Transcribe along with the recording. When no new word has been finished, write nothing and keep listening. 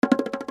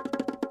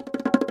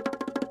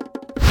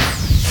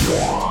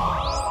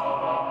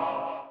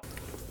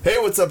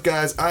what's up,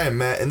 guys? I am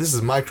Matt, and this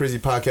is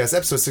Mycrazypodcast,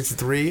 episode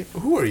 63.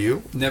 Who are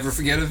you? Never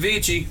forget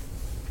Avicii.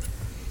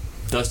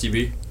 Dusty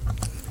B.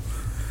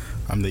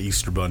 I'm the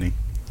Easter Bunny.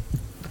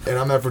 And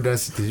I'm Edward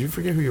Dusty. Did you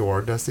forget who you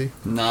are, Dusty?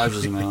 No, I was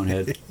just in my own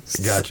head.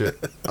 Gotcha.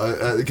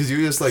 Because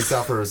you just like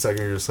stopped for a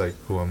second, you're just like,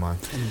 who am I?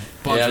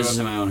 Yeah, I was just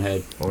in my own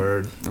head.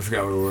 Word. I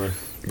forgot where we were.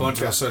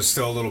 Bunch of us are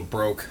still a little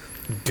broke.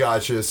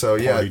 Gotcha. So,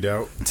 yeah. Partied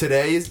out.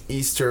 Today is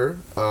Easter,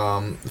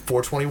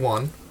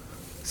 4/21.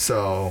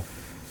 So,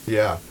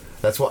 yeah.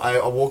 That's what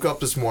I woke up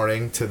this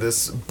morning to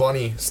this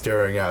bunny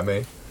staring at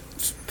me.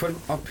 Just put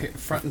him up here,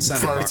 front and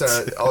center. Front and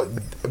center. Oh,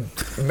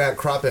 Matt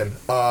Croppin.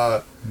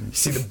 You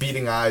see the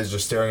beating eyes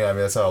just staring at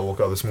me. That's how I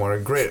woke up this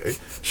morning. Great.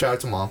 Shout out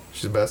to Mom.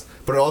 She's the best.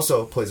 But it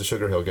also plays the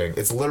Sugar Hill Gang.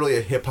 It's literally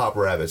a hip-hop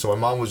rabbit. So my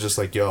mom was just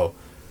like, yo,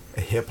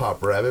 a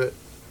hip-hop rabbit?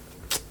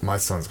 My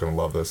son's going to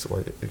love this.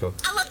 Wait, you go.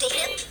 I love the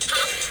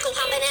hip-hop. Go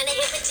hopping and a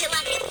hip until I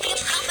hip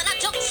hip-hop and I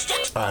don't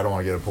step. I don't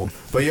want to get it pulled.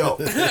 But yo,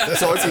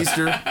 so it's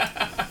Easter.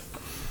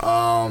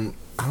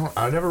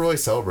 I never really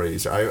celebrate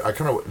Easter. I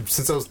kind of,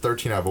 since I was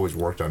 13, I've always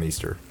worked on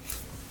Easter.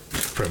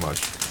 Pretty much.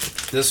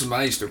 This is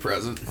my Easter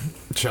present.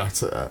 Shout out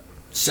to that.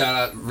 Shout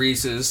out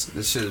Reese's.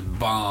 This shit is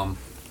bomb.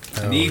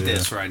 I need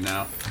this right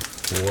now.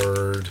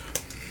 Word.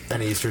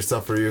 Any Easter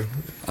stuff for you?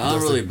 I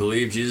don't really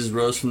believe Jesus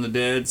rose from the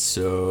dead,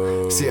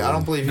 so... See, I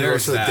don't believe he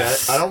rose from the dead.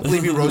 I don't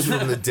believe he rose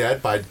from the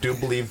dead, but I do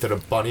believe that a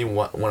bunny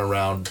went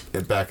around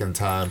back in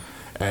time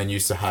and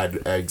used to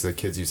hide eggs that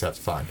kids used to have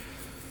to find.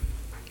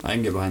 I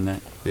can get behind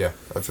that. Yeah,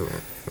 I feel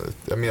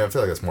like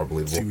that's more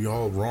believable. See, we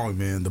all wrong,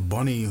 man. The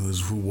bunny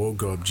was who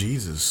woke up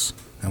Jesus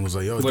and was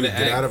like, yo, What dude, an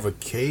get egg. out of a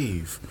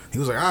cave. He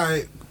was like, all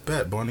right,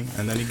 bet, bunny.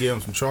 And then he gave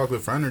him some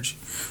chocolate for energy.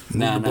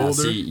 Nah, Moved the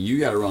boulder. see, you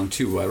got it wrong,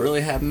 too. What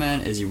really happened,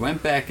 man, is he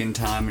went back in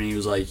time and he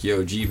was like,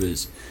 yo,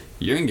 Jeebus,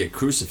 you're gonna get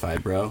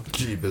crucified, bro.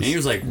 Jeebus. And he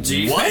was like,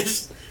 Jeebus?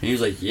 what? And he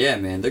was like, yeah,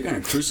 man, they're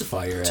gonna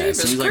crucify your ass.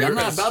 And he's like, I'm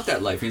not Jeebus. about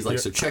that life. And he's like,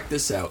 so check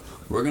this out.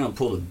 We're gonna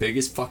pull the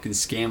biggest fucking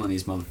scam on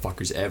these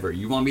motherfuckers ever.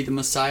 You wanna be the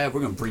Messiah?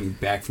 We're gonna bring you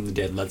back from the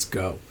dead. Let's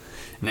go.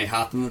 And they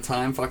hopped in the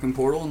time fucking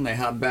portal and they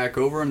hopped back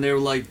over and they were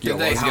like, yo,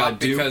 Did they what's gotta hop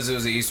do? because it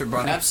was the Easter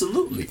bunny?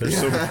 Absolutely.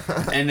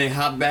 And they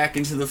hopped back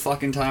into the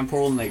fucking time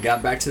portal and they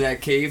got back to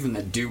that cave and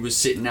that dude was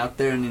sitting out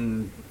there and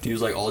then he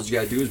was like, all you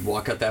gotta do is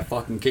walk out that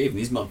fucking cave and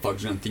these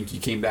motherfuckers are gonna think you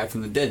came back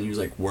from the dead. And he was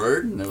like,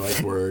 word? And they're like,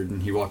 word.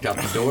 And he walked out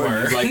the door and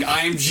he was like,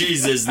 I am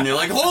Jesus. And they're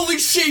like, holy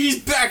shit, he's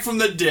back from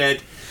the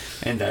dead.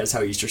 And that is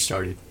how Easter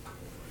started.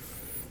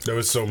 There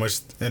was so much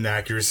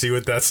inaccuracy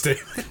with that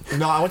statement.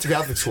 No, I went to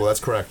Catholic school. That's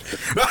correct.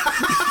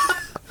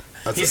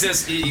 He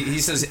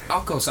says,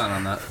 I'll co-sign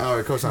on that.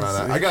 Oh, co-sign on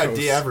that. I got a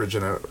D average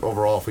in it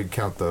overall if we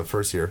count the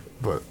first year.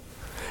 But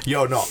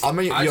yo, no,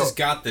 I just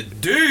got the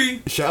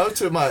D. shout out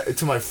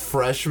to my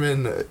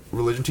freshman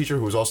religion teacher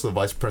who was also the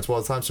vice principal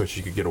at the time, so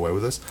she could get away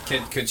with this.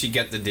 Could she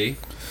get the D?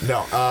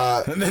 No,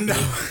 No.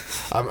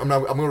 I'm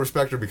gonna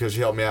respect her because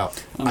she helped me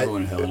out. I'm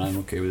going to hell and I'm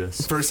okay with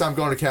this. First time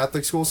going to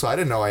Catholic school, so I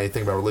didn't know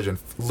anything about religion.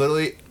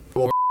 Literally,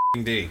 well,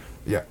 D.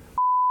 yeah.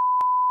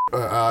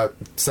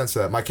 Censor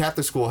that. My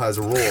Catholic school has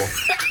a rule.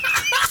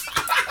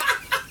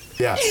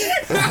 Yeah.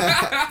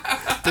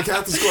 The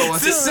Catholic school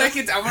wants It's the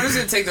second. I wanted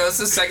to take notes.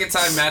 The second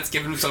time Matt's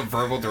giving him some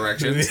verbal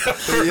directions.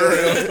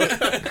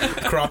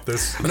 Crop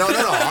this. No.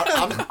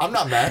 I'm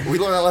not mad. We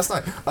learned that last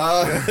night.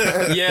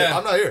 Yeah.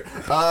 I'm not here.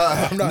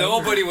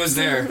 Nobody was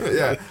there.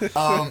 Yeah.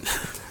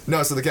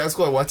 No, so the Catholic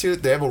school I went to,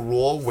 they have a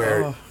rule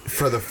where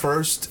for the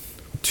first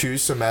 2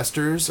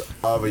 semesters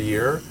of a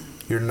year,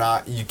 you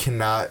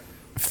cannot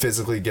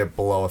physically get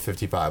below a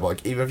 55.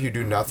 Like, even if you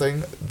do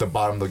nothing, the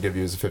bottom they'll give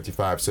you is a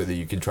 55 so that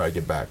you can try to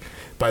get back.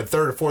 By the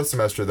 3rd or 4th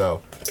semester,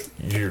 though,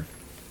 you're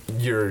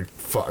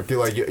fucked.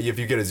 Like, if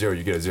you get a 0,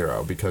 you get a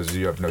 0 because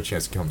you have no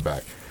chance of coming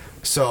back.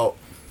 So,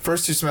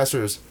 first 2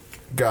 semesters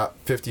got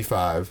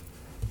 55,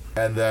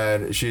 and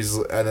then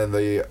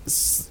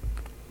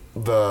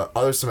the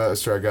other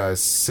semester I got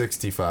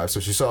 65. So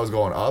she saw I was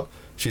going up.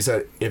 She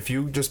said, if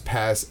you just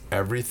pass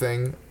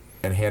everything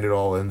and hand it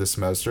all in this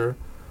semester,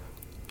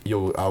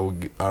 you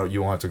won't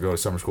have to go to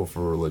summer school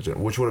for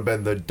religion, which would have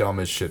been the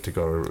dumbest shit to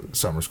go to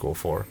summer school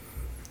for.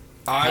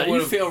 How do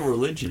you fail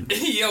religion?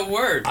 Yeah,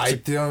 word. I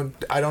don't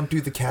do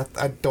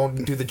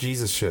the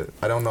Jesus shit.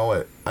 I don't know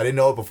it. I didn't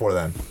know it before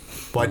then.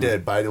 But I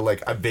did. But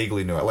I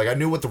vaguely knew it. Like, I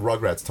knew what the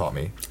Rugrats taught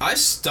me. I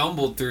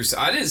stumbled through.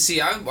 I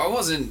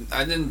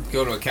didn't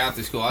go to a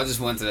Catholic school. I just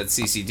went to that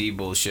CCD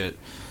bullshit,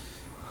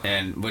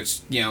 and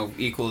which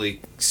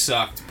equally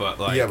sucked. But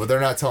like, Yeah, but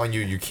they're not telling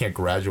you can't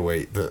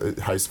graduate the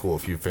high school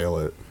if you fail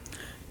it.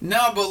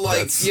 no, but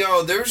like,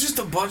 there was just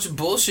a bunch of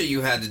bullshit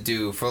you had to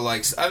do for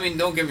like. I mean,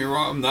 don't get me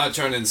wrong. I'm not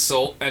trying to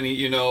insult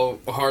any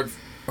hard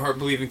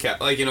believing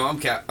Catholic. Like,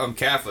 I'm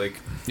Catholic.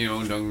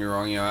 Don't get me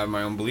wrong. I have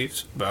my own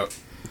beliefs about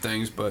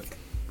things, but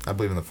I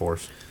believe in the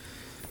Force.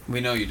 we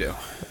know you do.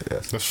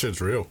 Yes. That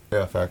shit's real.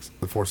 Yeah, facts.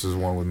 The Force is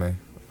one with me.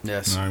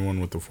 Yes. I won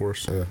with the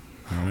Force. Yeah. You know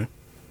what I mean?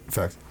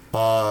 Facts.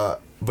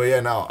 But yeah,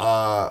 no.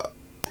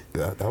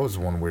 That was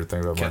one weird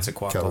thing about my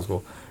Quetzalcoatl. Catholic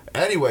school.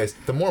 Anyways,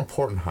 the more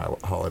important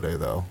holiday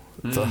though,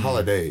 the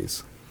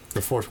holidays,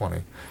 the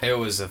 420. It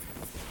was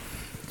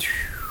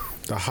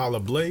The Holla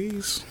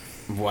Blaze.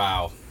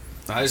 Wow.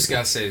 I just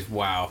gotta say,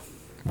 wow.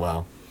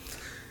 Wow.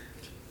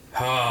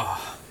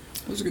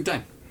 It was a good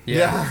time.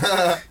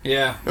 Yeah.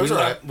 Yeah. It was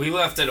alright. We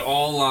left it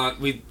all on.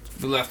 We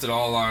left it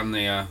all on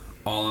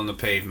the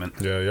pavement.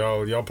 Yeah,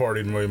 y'all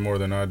partied way more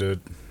than I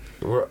did.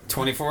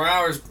 24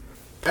 hours.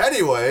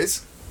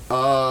 Anyways,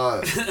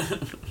 yeah,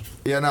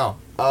 no.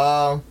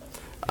 I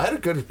had a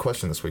good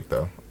question this week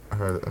though. I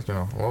heard,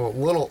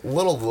 little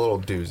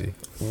doozy.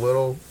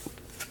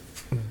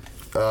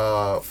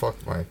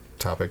 Fuck my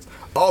topics.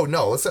 Oh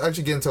no, let's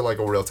actually get into like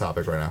a real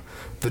topic right now.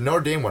 The Notre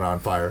Dame went on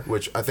fire,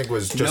 which I think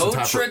was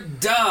just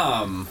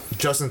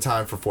in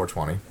time for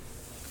 420.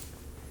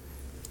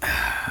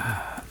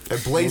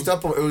 It blazed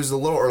up. It was a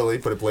little early,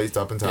 but it blazed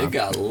up in time. It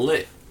got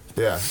lit.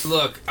 Yeah.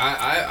 Look,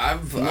 I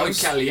Muy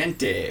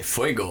caliente,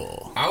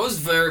 fuego. I was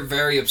very,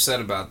 very upset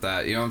about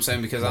that. You know what I'm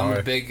saying? Because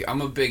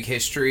I'm a big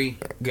history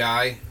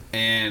guy,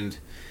 and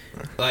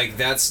like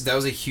that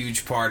was a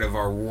huge part of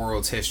our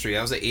world's history.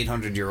 That was an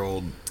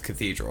 800-year-old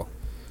cathedral.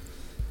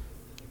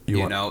 You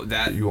want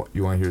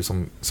to hear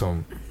some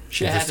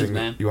Shit happens,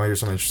 man. You want to hear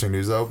some interesting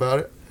news though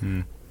about it?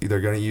 They're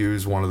gonna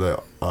use one of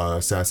the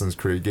Assassin's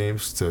Creed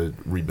games to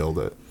rebuild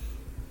it.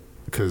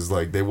 Because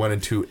like they went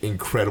into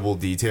incredible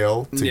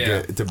detail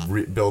to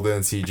build it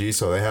in CG,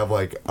 so they have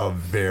like a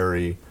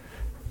very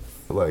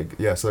so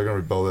they're gonna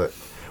rebuild it.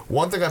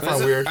 One thing I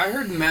found weird. I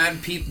heard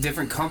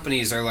different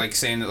companies are like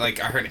saying that, like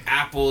I heard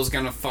Apple's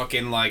gonna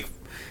fucking like,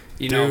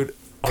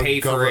 pay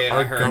for it.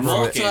 I heard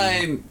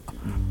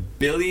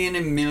multi-billion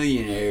and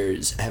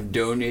millionaires have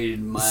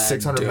donated my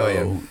 $600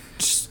 million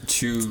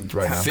to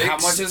right now. fix how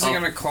much is it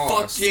gonna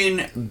cost?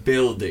 Fucking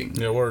building.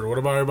 Yeah, word. What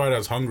about everybody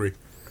that's hungry?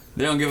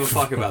 They don't give a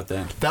fuck about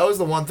that. That was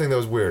the one thing that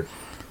was weird.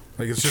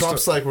 Like it's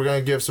Trump's like, we're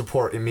gonna give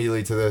support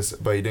immediately to this,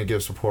 but he didn't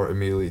give support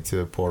immediately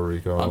to Puerto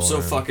Rico. I'm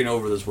so fucking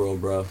over this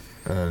world, bro.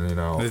 And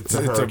it's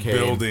a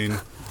building.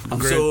 I'm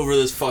so over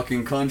this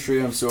fucking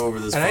country. I'm so over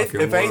this fucking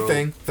if world.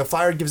 anything, the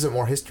fire gives it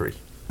more history.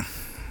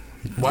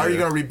 Why are you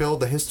gonna rebuild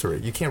the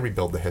history? You can't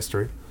rebuild the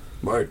history.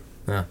 Word.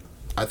 Yeah,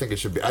 I think it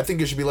should be. I think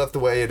it should be left the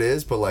way it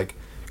is, but like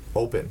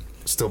open.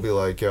 Still be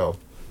like, yo,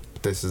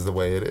 this is the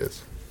way it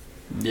is.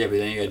 Yeah, but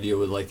then you gotta deal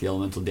with like the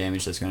elemental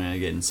damage that's gonna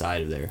get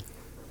inside of there.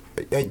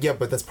 Yeah,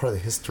 but that's part of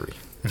the history.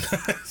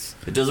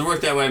 It doesn't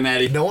work that way,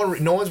 Maddie. No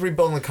one's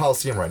rebuilding the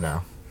Coliseum right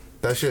now.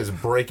 That shit is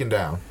breaking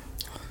down.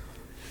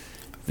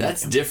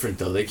 That's different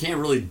though. They can't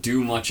really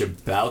do much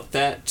about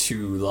that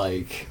to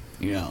like,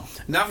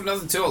 Not for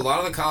nothing too. A lot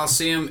of the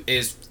Coliseum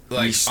is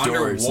like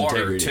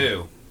underwater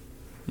too.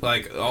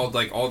 Like all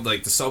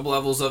the sub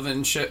levels of it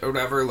and shit or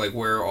whatever. Like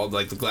where all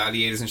like the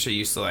gladiators and shit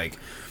used to like.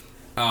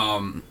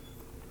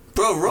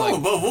 Bro, Rome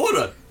above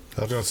water.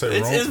 I was gonna say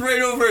Rome. It's right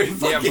over in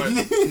fucking... Yeah,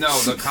 but no,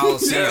 the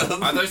Coliseum. Yeah. I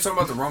thought you were talking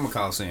about the Roman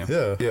Coliseum.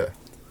 Yeah.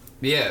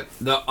 Yeah,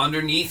 the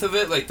underneath of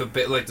it, like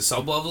the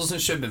sub levels and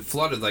shit, have been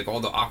flooded. Like all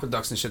the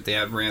aqueducts and shit they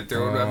had ran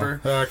through or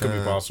whatever. That could be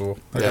possible.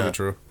 That could be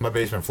true. My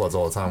basement floods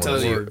all the time.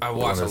 I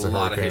watch a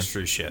lot of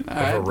history shit. All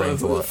right, but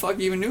who the fuck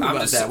even knew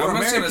about that? We're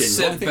Americans.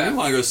 The only thing we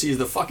want to go see is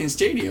the fucking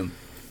stadium.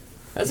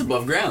 That's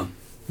above ground.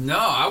 No,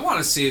 I want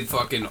to see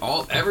fucking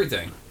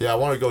everything. Yeah, I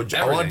want to go.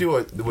 I want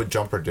to do what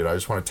Jumper did. I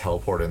just want to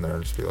teleport in there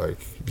and just be like,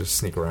 just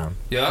sneak around.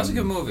 Yeah, that was a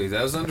good movie.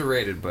 That was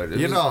underrated, but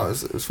it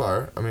was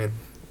fire. I mean,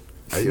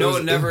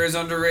 it never is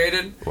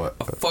underrated. What?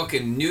 A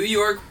fucking New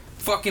York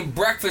fucking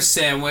breakfast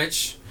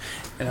sandwich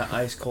and an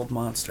ice cold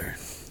Monster.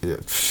 Yeah,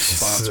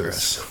 sponsor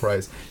us.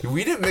 Christ,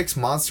 we didn't mix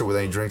Monster with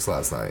any drinks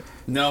last night.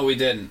 No, we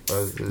didn't.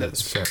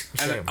 That's shame.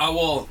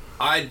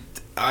 I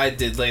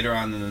did later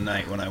on in the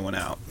night when I went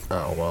out.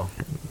 Oh well.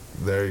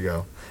 There you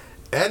go.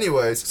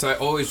 Anyways, so I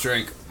always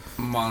drink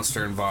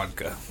Monster and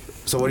vodka.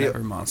 So what never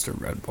Monster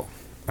and Red Bull.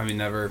 I mean,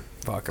 never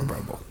vodka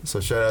Red Bull. So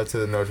shout out to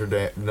the Notre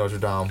Dame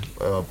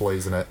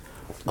blazing it.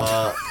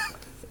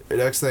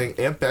 Next thing,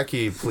 Aunt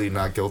Becky pleaded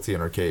not guilty in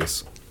her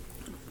case.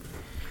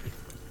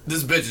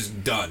 This bitch is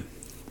done.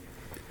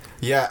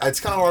 Yeah,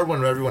 it's kind of hard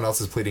when everyone else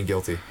is pleading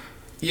guilty.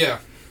 Yeah.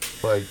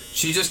 Like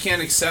she just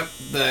can't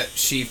accept that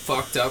she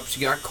fucked up.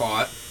 She got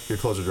caught. Your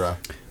clothes are dry.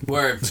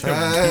 Where?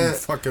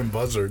 Fucking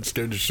buzzard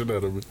scared the shit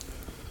out of me.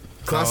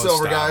 Class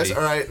over, guys.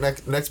 All right,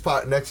 next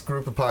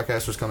group of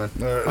podcasters coming.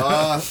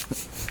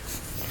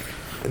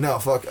 No,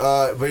 fuck.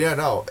 But yeah,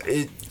 no.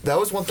 That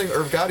was one thing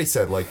Irv Gotti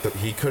said. Like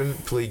he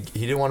couldn't plead.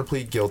 He didn't want to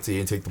plead guilty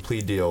and take the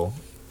plea deal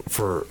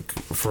for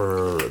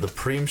the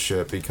Preem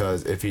shit,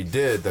 because if he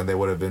did, then that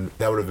would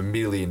have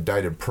immediately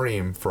indicted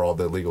Preem for all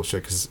the illegal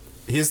shit. Because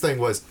his thing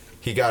was.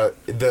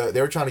 They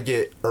were trying to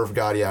get Irv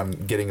Gotti on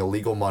getting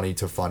illegal money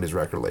to fund his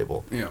record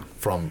label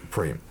from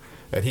Preem.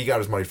 And he got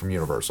his money from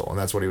Universal, and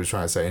that's what he was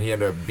trying to say. And he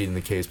ended up beating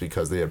the case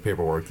because they had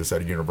paperwork that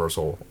said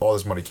Universal, all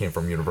this money came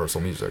from Universal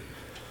Music.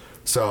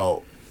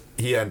 So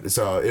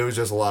it was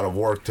just a lot of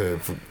work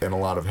and a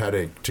lot of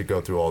headache to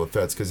go through all the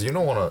feds, because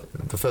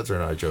the feds are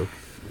not a joke.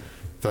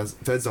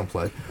 Feds don't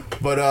play.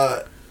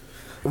 But,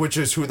 which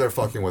is who they're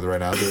fucking with right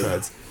now, the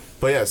feds.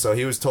 But yeah, so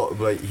he was told,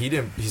 but he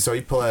didn't. So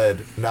he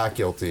pled not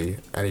guilty,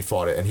 and he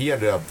fought it, and he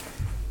ended up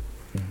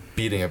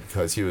beating it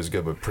because he was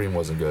good, but Preem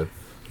wasn't good.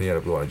 he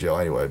ended up going to jail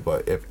anyway.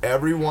 But if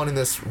everyone in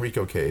this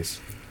RICO case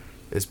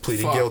is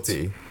pleading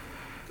guilty,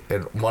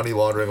 and money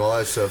laundering, all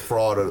that shit,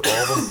 fraud, all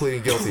of them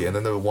pleading guilty, and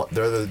then they're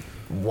the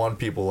one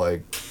people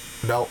like,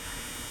 nope.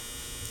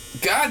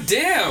 God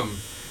damn.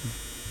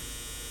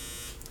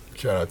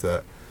 Shout out to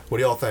that. What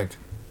do y'all think?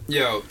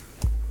 Yo.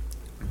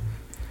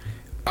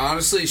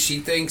 Honestly,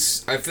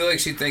 I feel like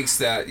she thinks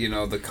that, you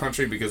know, the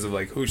country, because of,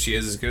 like, who she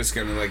is just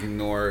gonna, like,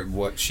 ignore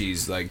what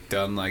she's, like,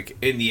 done. Like,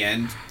 in the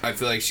end, I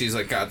feel like she's,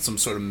 like, got some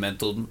sort of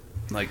mental,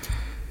 like,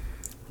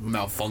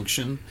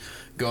 malfunction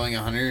going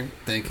on her,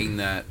 thinking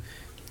that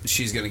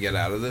she's gonna get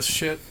out of this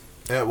shit.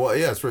 Yeah, well,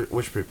 yeah, it's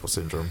rich people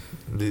syndrome.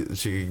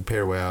 She can pay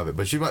her way out of it,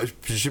 but she might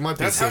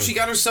be. That's how she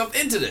got herself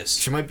into this.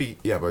 She might be,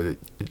 yeah, but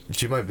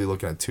she might be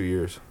looking at 2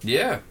 years.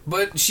 Yeah,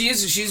 but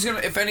she's gonna,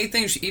 if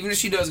anything, even if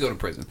she does go to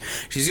prison,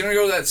 she's gonna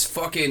go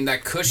to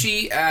that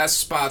cushy ass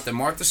spot that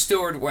Martha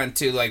Stewart went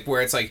to, like,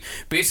 where it's like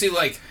basically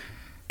like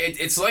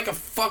it's like a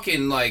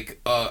fucking like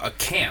a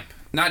camp,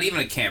 not even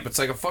a camp. It's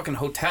like a fucking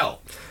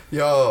hotel.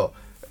 Yo.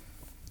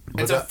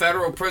 It's a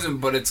federal prison,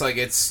 but it's like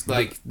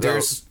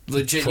there's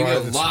legit. You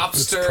get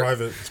lobster.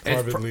 It's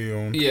privately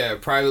owned. Yeah,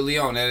 privately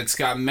owned, and it's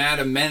got mad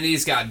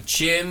amenities, got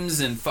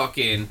gyms and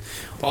fucking.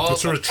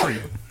 It's a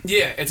retreat.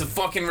 Yeah, it's a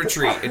fucking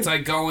retreat. It's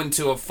like going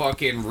to a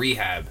fucking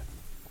rehab.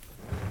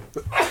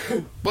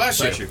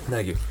 Bless you.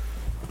 Thank you.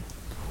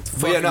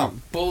 But yeah, no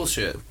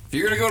bullshit. If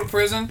you're gonna go to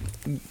prison,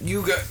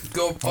 you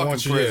go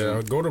fucking prison.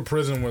 Yeah, go to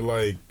prison with,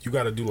 like, you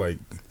gotta do, like,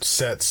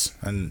 sets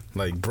and,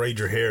 like, braid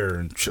your hair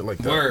and shit like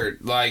that. Word.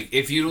 Like,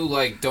 if you,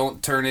 like,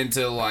 don't turn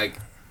into, like,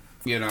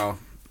 you know,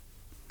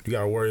 you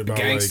gotta worry about,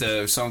 gangsta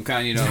like, of some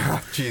kind, you know.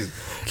 Jeez.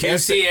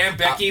 QC and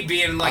Becky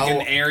being like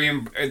the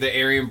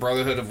Aryan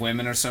Brotherhood of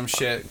Women or some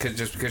shit,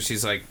 because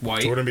she's like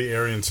white. It wouldn't be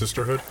Aryan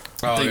Sisterhood.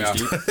 Oh yeah,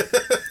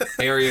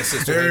 Aryan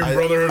Sisterhood. Aryan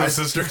Brotherhood of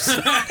Sisters.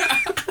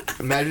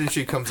 Imagine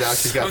she comes out.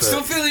 She's got. I'm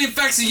still feeling the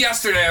effects of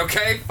yesterday.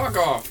 Okay, fuck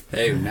off.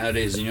 Hey,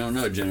 nowadays you don't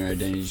know gender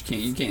identity.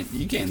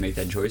 You can't make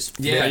that choice.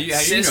 Yeah, you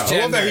know. I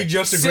love that he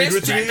just agreed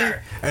with you,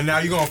 and now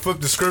you're gonna flip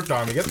the script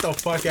on me. Get the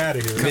fuck out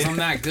of here. Because I'm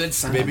not good,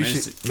 son. Maybe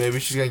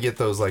she's gonna get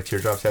those, like,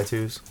 teardrop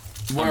tattoos.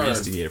 I'm an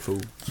instigator,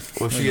 fool.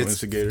 What if she gets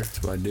instigator?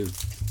 That's what I do.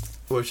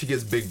 What if she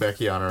gets Big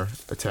Becky on her,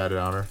 tatted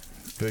on her?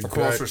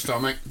 Across her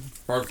stomach,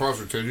 or across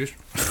her titties.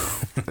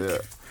 Yeah.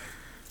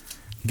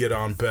 Get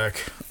on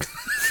Beck.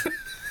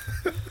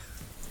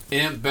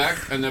 And back,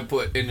 and then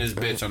put in his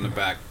bitch on the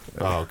back.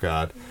 Oh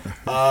God.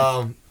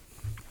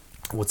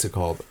 What's it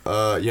called?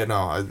 Yeah,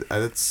 no,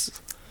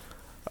 it's.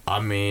 I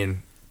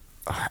mean,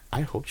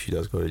 I hope she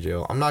does go to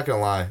jail. I'm not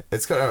gonna lie.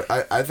 It's kind of.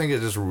 I think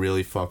it's just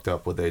really fucked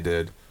up what they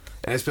did,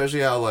 and especially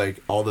how,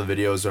 like, all the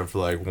videos are for,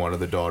 like, one of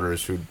the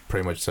daughters who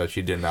pretty much said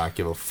she did not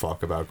give a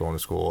fuck about going to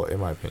school.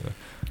 In my opinion.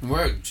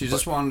 Word. She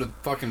just wanted to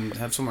fucking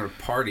have somewhere to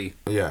party.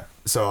 Yeah.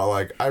 So,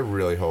 like, I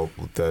really hope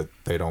that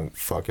they don't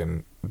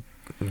fucking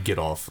get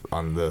off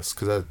on this,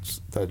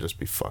 because that'd just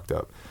be fucked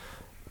up.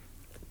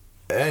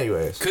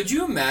 Anyways, could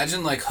you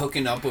imagine, like,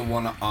 hooking up with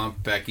one of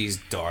Aunt Becky's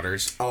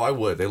daughters? Oh, I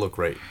would. They look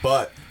great,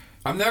 but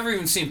I've never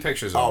even seen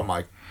pictures of them. Oh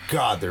my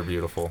God, they're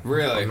beautiful.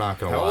 Really? I'm not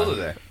gonna lie. How old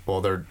are they?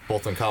 Well, they're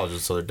both in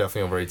colleges, so they're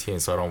definitely over 18.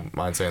 So I don't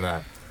mind saying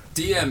that.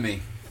 DM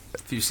me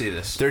if you see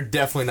this. They're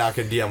definitely not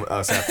gonna DM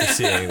us after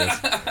seeing this.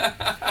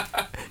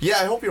 Yeah,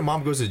 I hope your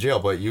mom goes to jail,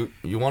 but you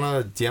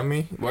wanna DM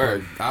me?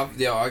 Word. I'll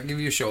give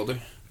you a shoulder.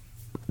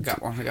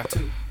 Got one. I got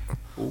two.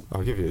 Ooh.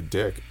 I'll give you a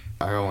dick.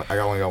 I only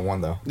got one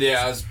though.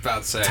 Yeah, I was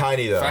about to say.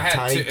 Tiny though.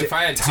 If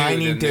I had two,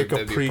 tiny then dick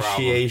that'd be a problem.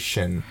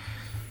 appreciation.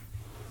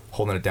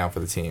 Holding it down for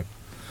the team.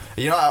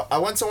 You know, I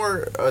went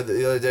somewhere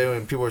the other day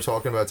when people were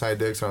talking about tiny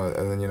dicks, and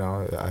then, you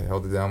know, I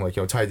held it down. I'm like,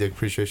 yo, tiny dick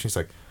appreciation. He's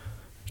like,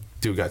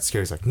 dude got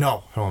scared. He's like,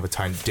 no, I don't have a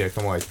tiny dick.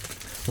 I'm like,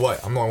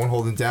 what? I'm the only one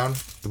holding it down?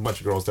 There's a bunch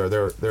of girls there.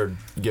 They're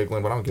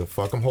giggling, but I don't give a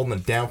fuck. I'm holding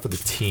it down for the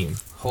team.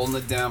 Holding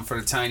it down for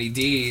the tiny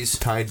D's.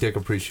 Tiny dick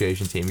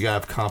appreciation team. You gotta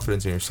have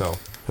confidence in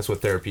yourself. That's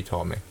what therapy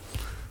taught me.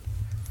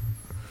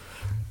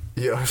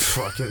 Yeah,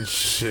 fucking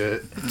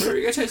shit. Whatever,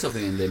 you gotta tell yourself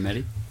in the end of the day,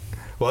 Matty.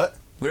 What?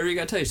 Whatever you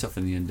gotta tell yourself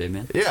in the end of the day,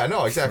 man. Yeah,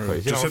 no, exactly.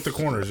 Right. Just hit the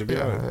corners. You'll be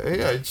all right.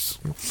 Yeah.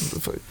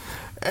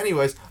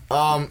 Anyways,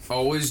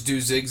 always do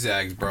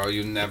zigzags, bro.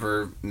 You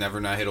never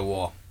not hit a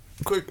wall.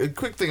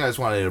 Quick thing I just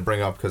wanted to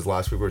bring up, because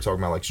last week we were talking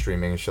about, like,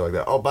 streaming and shit like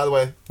that. Oh, by the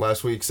way,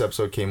 last week's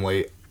episode came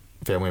late.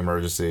 Family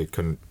emergency.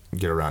 Couldn't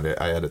get around it.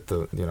 I edit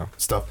the,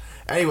 stuff.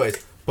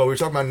 Anyways, but we were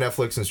talking about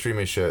Netflix and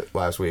streaming shit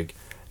last week.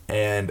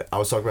 And I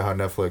was talking about how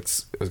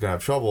Netflix was going to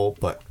have trouble.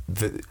 But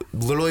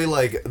literally,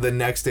 like, the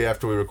next day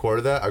after we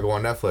recorded that, I go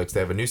on Netflix.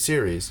 They have a new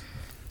series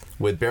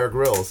with Bear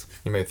Grylls.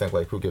 You may think,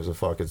 like, who gives a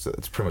fuck? It's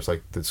pretty much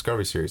like the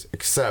Discovery series.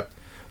 Except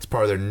it's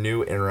part of their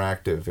new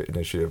interactive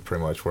initiative,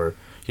 pretty much, where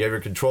you have your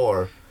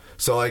controller.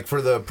 So, like,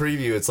 for the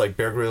preview, it's like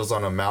Bear Grylls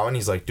on a mountain.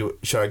 He's like,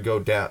 should I go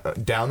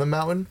down the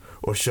mountain,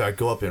 or should I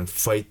go up and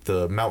fight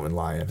the mountain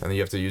lion? And then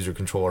you have to use your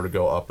controller to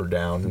go up or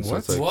down. And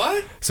What? So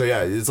What? So,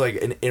 yeah, it's like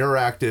an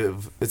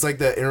interactive... It's like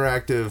the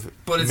interactive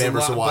Man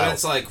vs. Wild. But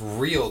it's, like,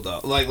 real,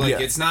 though. Like yeah.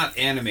 It's not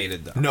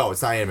animated, though. No,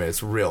 it's not animated.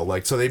 It's real.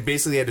 Like, so they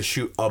basically had to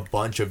shoot a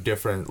bunch of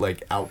different,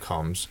 like,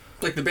 outcomes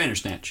Like the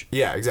Bandersnatch.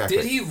 Yeah, exactly.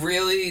 Did he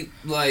really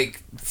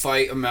like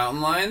fight a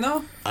mountain lion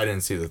though? I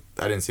didn't see the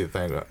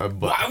thing. But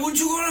Why wouldn't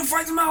you go and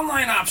fight the mountain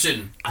lion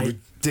option? I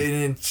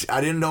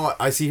didn't know.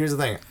 Here's the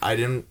thing. I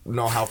didn't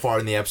know how far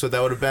in the episode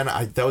that would have been.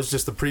 That was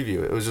just the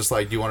preview. It was just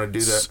like, do you want to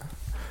do that?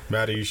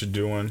 Maddie, you should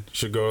do one. You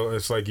should go.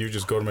 It's like you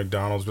just go to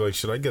McDonald's, be like,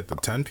 should I get the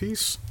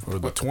 10-piece or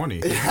the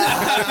 20? Click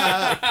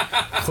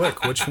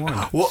which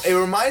one. Well, it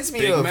reminds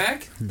me Big of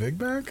Mac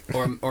Big Mac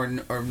or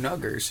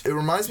Nuggers. It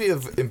reminds me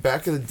of in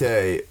back in the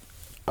day.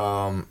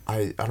 I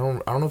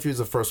don't know if he was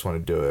the first one to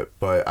do it,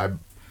 but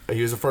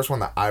he was the first one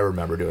that I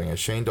remember doing it.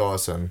 Shane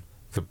Dawson,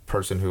 the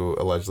person who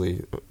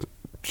allegedly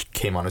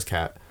came on his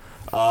cat.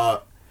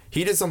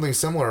 He did something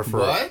similar for...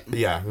 What?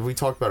 Yeah, we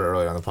talked about it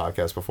earlier on the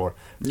podcast before.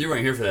 You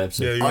weren't here for that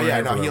episode. Yeah, you Oh weren't yeah,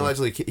 here no, for he that one.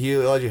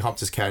 allegedly humped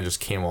his cat and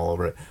just came all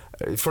over it.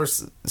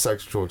 First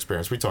sexual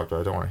experience, we talked about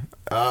it, don't worry.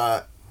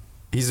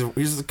 He's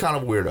the kind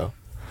of weirdo.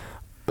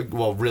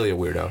 Well, really a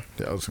weirdo.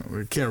 Yeah,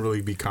 we can't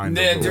really be kind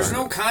Yeah, of. there's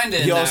no kind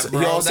in He that, also- bro.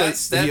 he also-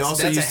 That's he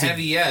also a used to-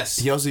 heavy yes.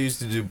 He also used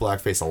to do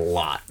blackface a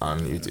lot on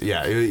YouTube.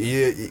 Yeah,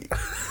 he's.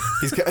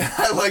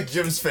 I like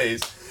Jim's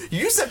face. You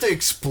just have to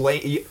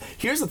explain.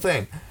 Here's the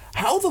thing.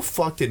 How the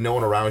fuck did no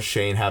one around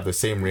Shane have the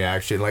same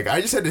reaction? Like,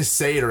 I just had to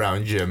say it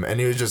around Jim, and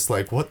he was just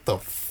like, "What the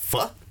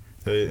fuck?"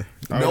 Hey,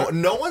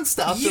 No one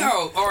stopped him.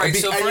 Yo, all right.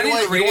 So for any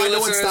of the radio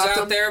listeners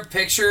out there,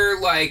 picture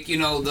like the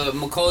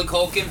Macaulay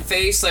Culkin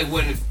face, like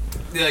when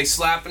like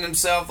slapping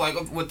himself,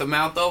 like with the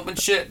mouth open,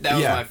 shit. That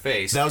was my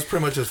face. That was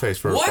pretty much his face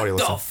for what audio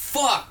the listeners.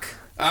 fuck?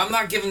 I'm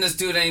not giving this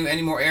dude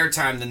any more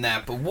airtime than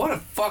that. But what a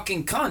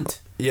fucking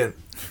cunt. Yeah,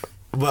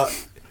 but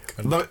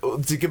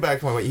to get back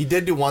to my point, he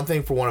did do one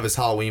thing for one of his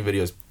Halloween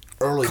videos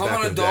early Come back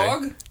on in a the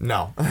dog? day.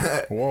 No.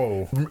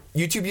 Whoa.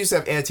 YouTube used to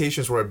have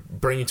annotations where you could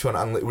bring it to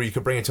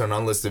an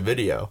unlisted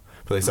video,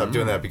 but they stopped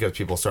doing that because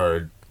people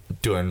started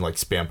doing like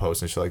spam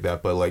posts and shit like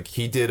that. But like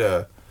he did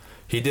a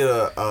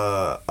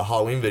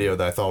Halloween video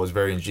that I thought was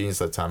very ingenious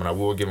at the time, and I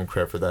will give him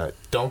credit for that.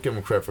 Don't give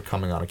him credit for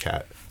coming on a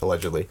cat,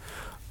 allegedly,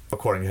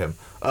 according to him.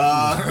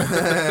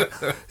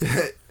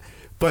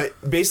 But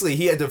basically,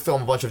 he had to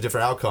film a bunch of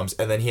different outcomes,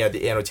 and then he had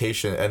the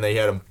annotation, and they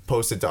had him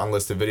post it to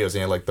unlisted videos, and he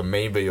had like the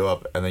main video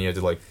up, and then you had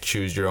to like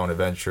choose your own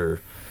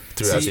adventure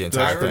throughout the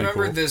entire I thing.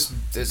 remember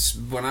this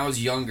when I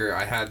was younger.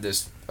 I had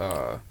this.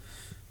 I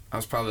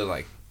was probably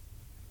like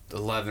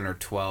 11 or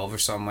 12 or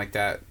something like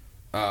that.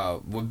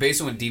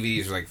 Basically when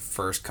DVDs were like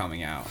first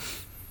coming out,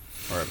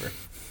 whatever.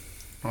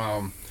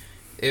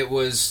 It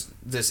was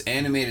this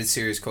animated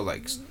series called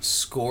like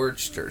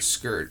Scorched or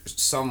Skirt,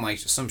 some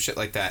shit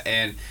like that,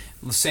 and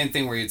the same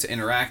thing where it's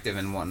interactive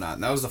and whatnot.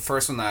 And that was the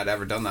first one that I'd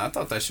ever done that. I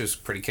thought that shit was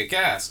pretty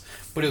kick-ass,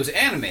 but it was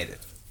animated.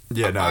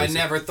 Yeah, no, I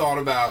never thought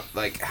about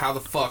like how the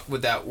fuck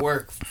would that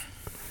work.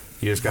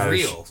 You just gotta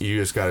real. you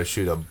just gotta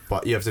shoot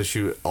you have to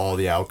shoot all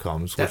the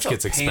outcomes, That's which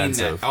gets a pain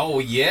expensive. oh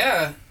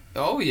yeah.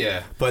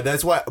 But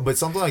that's why. But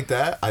something like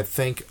that, I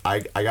think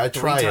I gotta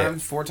try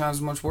 4 times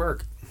as much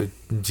work.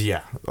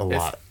 Yeah, a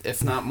lot.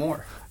 If not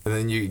more. And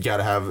then you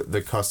gotta have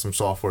the custom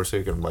software so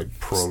you can like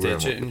program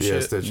Stitch it and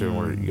shit. stitch it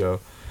where you go.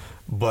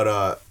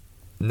 But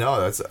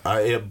no,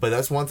 but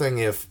that's one thing.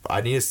 If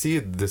I need to see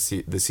the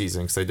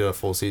season, because they did a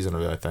full season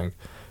of it, I think.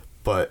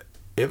 But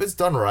if it's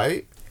done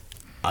right,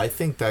 I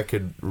think that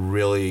could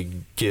really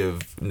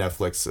give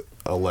Netflix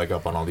a leg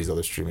up on all these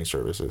other streaming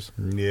services.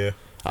 Yeah.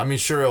 I mean,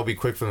 sure, it'll be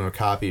quick for them to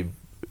copy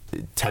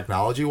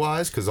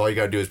technology-wise, because all you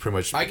gotta do is pretty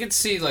much... I could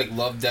see, like,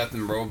 Love, Death,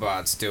 and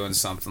Robots doing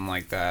something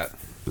like that.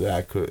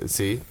 Yeah,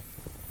 see?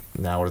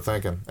 Now we're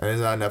thinking. And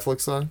isn't that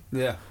Netflix then?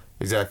 Yeah.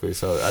 Exactly.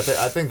 So I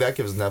think that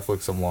gives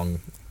Netflix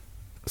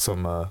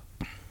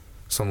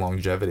some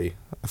longevity,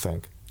 I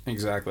think.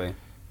 Exactly.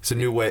 It's a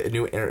new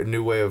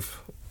way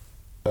of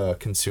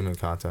consuming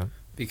content.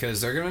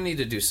 Because they're gonna need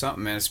to do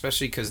something, man.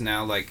 Especially because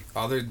now, like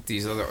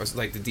these other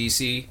like the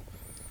DC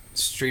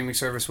streaming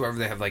service, whoever,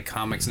 they have like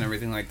comics and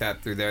everything like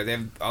that through there. They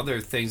have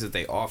other things that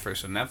they offer.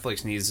 So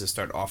Netflix needs to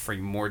start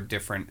offering more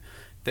different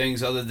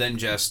things other than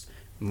just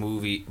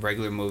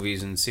regular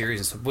movies and series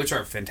and stuff, which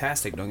are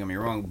fantastic. Don't get me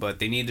wrong, but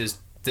they need to.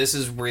 This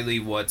is really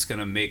what's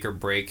gonna make or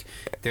break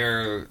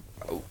their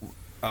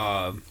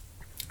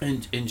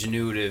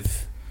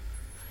ingenuitive,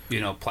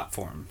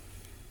 platform.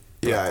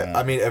 Yeah,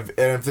 I mean,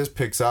 if this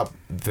picks up,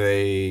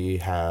 they're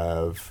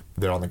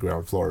on the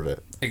ground floor of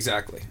it.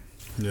 Exactly.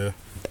 Yeah.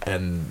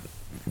 And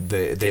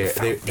they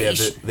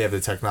have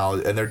the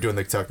technology, and they're doing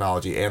the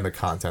technology and the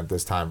content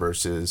this time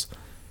versus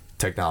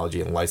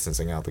technology and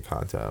licensing out the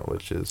content,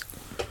 which is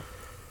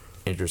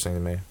interesting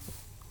to me.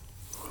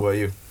 What do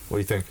you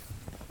think?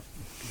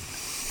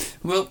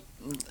 Well,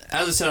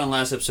 as I said on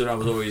last episode, I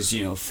was always,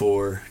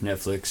 for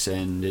Netflix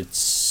and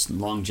its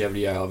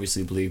longevity. I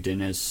obviously believed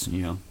in, as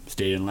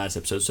stated in last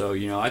episode. So,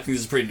 I think this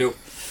is pretty dope.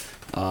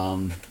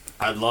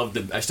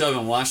 I still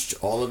haven't watched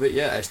all of it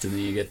yet. I still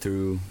need to get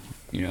through,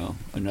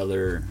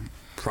 another.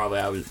 Probably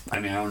I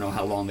don't know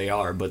how long they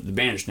are, but the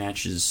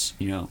Bandersnatch is,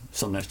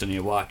 something I still need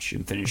to watch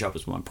and finish up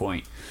at one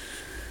point.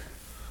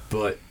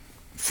 But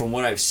from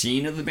what I've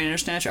seen of the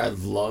Bandersnatch,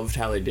 I've loved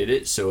how they did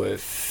it. So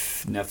if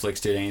if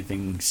Netflix did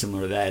anything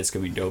similar to that, it's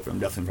gonna be dope. I'm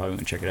definitely probably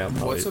gonna check it out.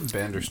 What's a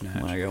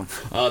Bandersnatch? When I go,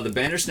 the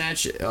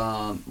Bandersnatch.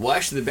 Well,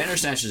 actually, the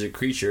Bandersnatch is a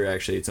creature.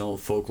 Actually, it's an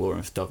old folklore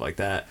and stuff like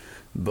that.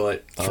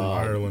 But From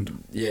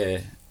Ireland. Yeah.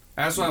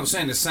 That's what I was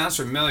saying. It sounds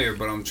familiar,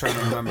 but I'm trying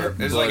to remember.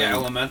 Is it like an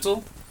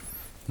elemental?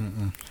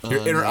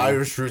 Your inner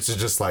Irish roots is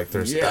just like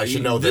there's. Yeah, I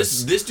should know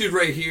this. This dude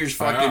right here is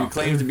fucking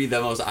claims to be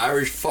the most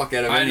Irish fuck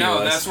out of any I know.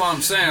 of us. That's what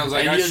I'm saying. I was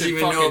like, And I he doesn't should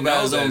even know fucking about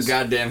know his own this.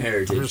 goddamn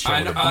heritage.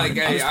 I know. I'm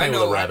just I playing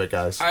with know. a rabbit,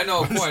 guys. I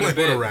know quite a With a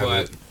bit,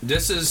 rabbit. but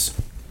this is.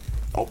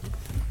 Oh,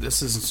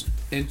 This is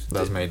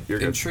that's made. You're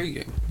good.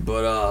 intriguing.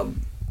 But Like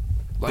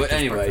but this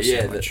anyway, breakfast yeah,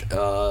 sandwich.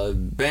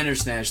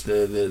 Bandersnatch,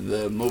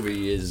 the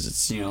movie is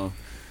it's the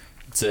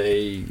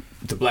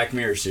Black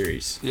Mirror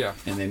series. Yeah.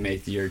 And they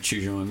make your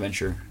choose your own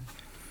adventure,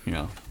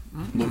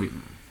 movie,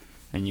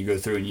 and you go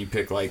through and you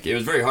pick like it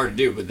was very hard to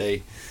do, but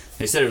they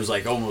said it was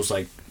like almost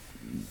like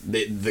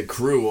the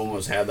crew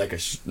almost had like a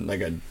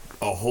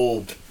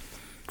whole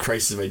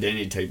crisis of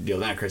identity type deal,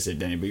 not crisis of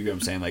identity, but you know what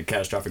I'm saying, like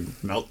catastrophic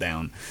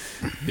meltdown,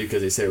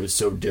 because they said it was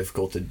so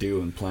difficult to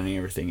do and planning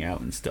everything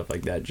out and stuff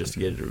like that just to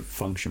get it to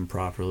function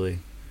properly.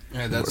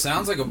 Yeah, that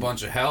sounds like a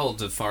bunch of hell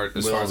as far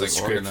as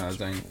like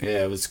organizing.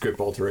 Yeah, with script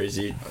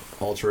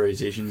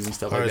authorizations and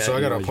stuff All like right, that. so I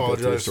you gotta know,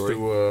 as you go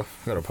through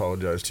the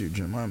apologize story. to you,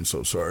 Jim. I'm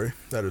so sorry.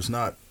 That is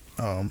not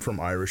from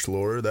Irish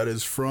lore. That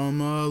is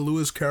from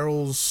Lewis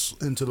Carroll's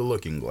Into the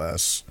Looking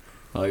Glass.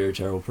 Oh, you're a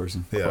terrible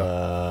person. Yeah,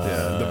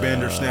 yeah. The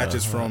Bandersnatch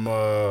is from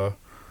a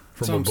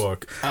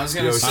book. I was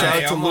gonna Yo, say, shout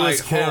out to I'm Lewis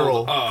like,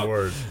 Carroll. hold up.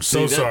 Word.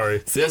 So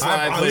sorry. See, that's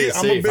why I played it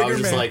I'm a safe. I bigger was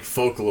just man. like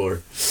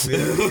folklore. I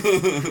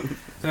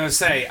was gonna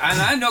say,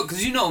 and I know,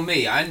 because you know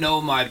me, I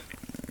know my.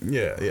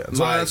 Yeah.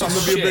 So My I'm gonna be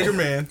a shit. bigger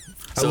man.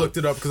 I looked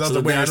it up because I was So the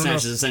like, wait, I don't know.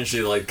 Bandersnatch is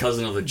essentially like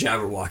cousin of the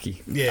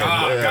Jabberwocky.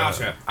 Yeah.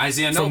 Gotcha. I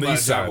see. I know From the about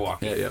east side.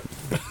 Jabberwocky. Yeah.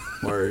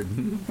 Word.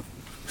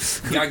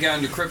 Gotta get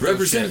on your crypto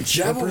Represent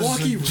shit.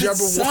 Jabberwocky.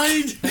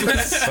 Jabberwocky.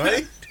 Side.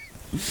 Right?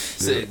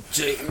 Say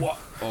Jake. What?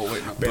 Oh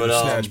wait, no.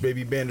 Bandersnatch,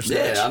 baby,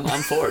 Bandersnatch. Yeah,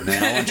 I'm for it,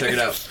 man. I want to check it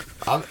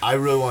out. I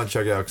really want to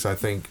check it out because I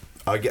think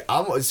but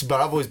I've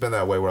always been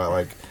that way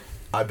where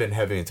I've been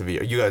heavy into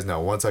VR. You guys know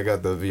once I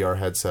got the VR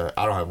headset,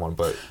 I don't have one,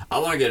 but I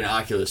want to get an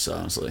Oculus,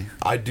 honestly.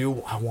 I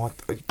do. I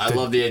want. I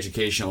love the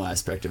educational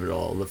aspect of it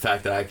all. The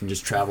fact that I can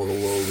just travel the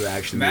world and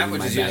actually Matt be in would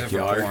my just use it for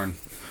backyard. porn.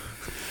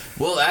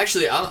 Well,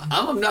 actually,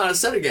 I'm not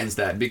upset against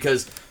that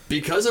because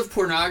of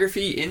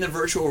pornography in the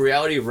virtual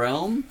reality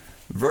realm.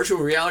 Virtual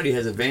reality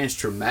has advanced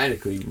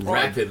dramatically,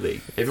 rapidly.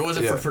 If it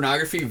wasn't for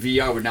pornography,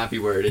 VR would not be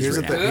where it is Here's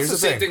right the now. thing. That's the the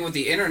same thing. thing with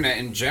the internet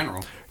in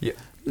general. Yeah.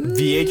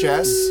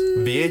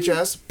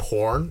 VHS,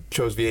 porn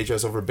chose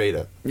VHS over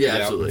beta. Yeah,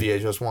 Yeah. absolutely.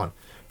 VHS won.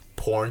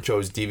 Porn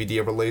chose DVD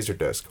over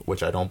Laserdisc,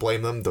 which I don't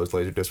blame them. Those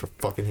Laserdiscs were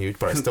fucking huge,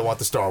 but I still want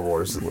the Star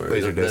Wars That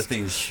Laserdisc.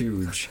 thing's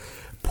huge.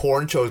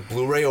 Porn chose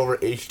Blu-ray over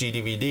HD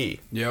DVD.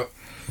 Yep.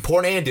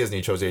 Porn and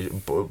Disney chose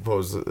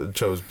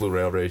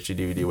Blu-ray over HD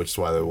DVD, which is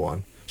why they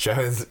won.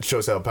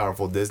 Shows how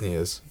powerful Disney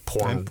is.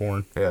 And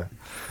porn. Yeah.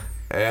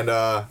 And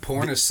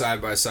Porn is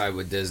side by side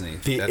with Disney.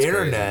 the That's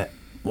internet.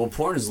 Well,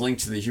 porn is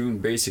linked to the human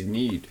basic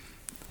need.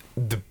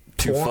 The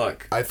To porn,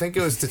 fuck. I think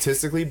it was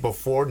statistically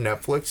before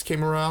Netflix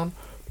came around,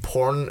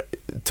 porn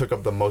took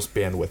up the most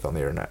bandwidth on the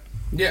internet.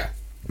 Crazy. Yeah.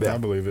 Yeah. I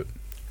believe it.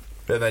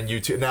 And then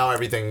YouTube. Now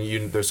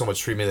everything there's so much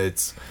streaming that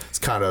it's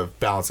kind of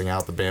balancing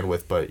out the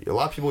bandwidth. But a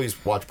lot of people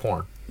watch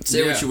porn. Say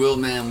Yeah. what you will,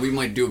 man. We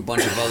might do a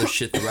bunch of other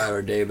shit throughout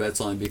our day, but that's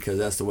only because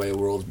that's the way the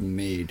world's been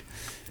made.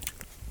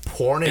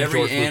 Porn and Every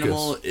George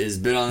animal Lucas. is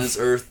been on this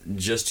earth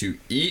just to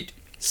eat,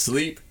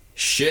 sleep,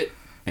 shit,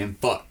 and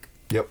fuck.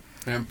 Yep.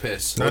 And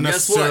piss. Well, Not guess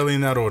necessarily what?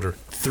 in that order.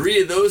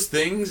 3 of those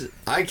things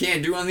I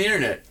can't do on the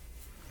internet.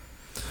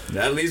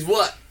 That leaves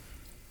what?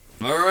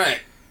 All right.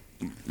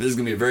 This is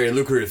going to be a very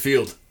lucrative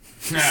field.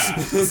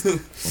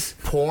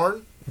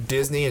 Porn,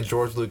 Disney, and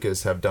George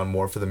Lucas have done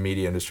more for the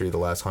media industry the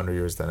last 100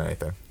 years than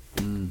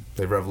anything.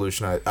 They've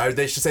revolutionized.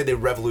 They should say they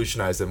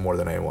revolutionized it more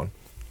than anyone.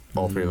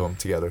 All three of them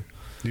together.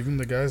 Even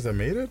the guys that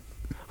made it?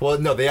 Well,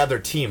 no, they have their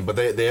team, but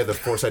they have the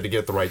foresight to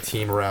get the right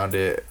team around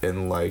it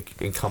and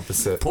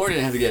encompass it. Porn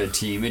didn't have to get a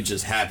team. It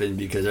just happened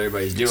because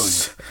everybody's doing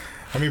it.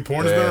 I mean,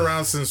 porn has Yeah. been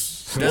around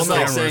since That's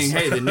like cameras. saying,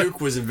 hey, the nuke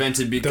was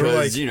invented They because, were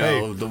like, you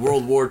know, hey, the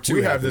World War II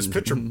we have this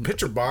happened.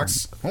 picture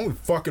box. Only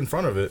fuck in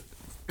front of it.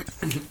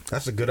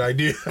 That's a good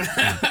idea.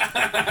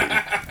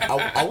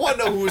 I want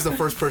to know who was the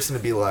first person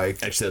to be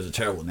like. Actually, that was a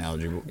terrible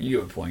analogy, but you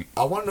have a point.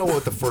 I want to know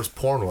what the first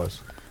porn was.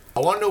 I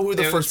want to know who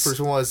the It first was-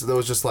 person was that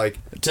was just like.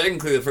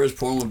 Technically, the first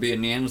porn would be a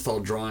Neanderthal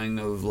drawing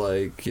of,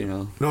 like, you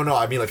know... No,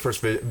 I mean like first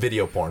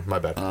video porn. My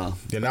bad.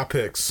 Yeah, not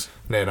pics.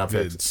 No, not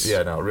vids. vids.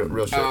 Yeah, no,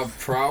 real shit.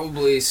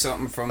 Probably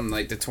something from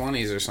like the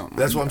 20s or something.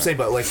 That's what I'm saying.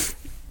 But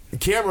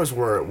cameras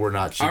were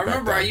not cheap. I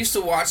remember back I then. used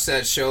to watch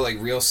that show, like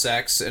Real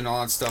Sex and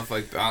all that stuff.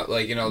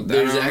 You know,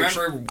 There's I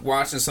remember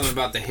watching something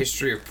about the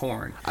history of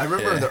porn. I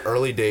remember in the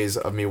early days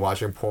of me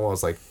watching porn, I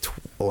was like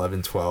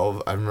 11,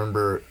 12. I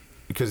remember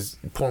because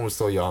porn was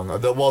still young.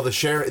 The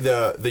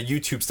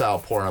YouTube style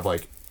porn of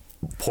like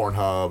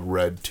Pornhub,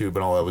 RedTube, and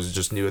all that was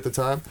just new at the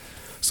time.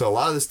 So a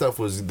lot of this stuff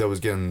that was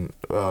getting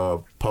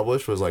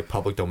published was like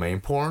public domain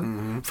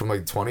porn from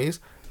like the 20s.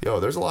 Yo,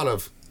 there's a lot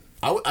of.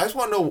 I just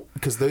want to know,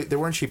 because they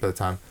weren't cheap at the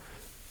time.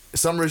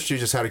 Some rich dude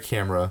just had a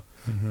camera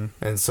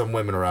and some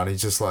women around.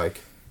 He's just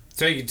like,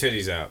 take your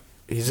titties out.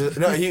 He's just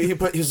no. He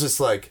was just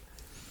like,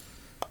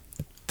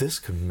 this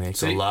could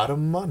make a lot of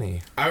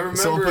money. I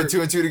remember someone put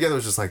 2 and 2 together.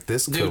 Was just like,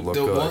 this could look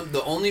good.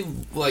 The only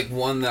like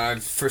one that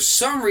I've for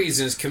some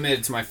reason is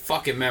committed to my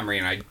fucking memory,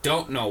 and I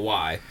don't know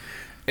why.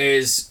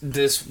 Is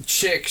this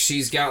chick?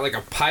 She's got like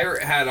a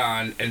pirate hat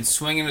on and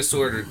swinging a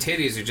sword. Her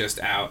titties are just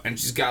out, and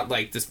she's got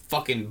like this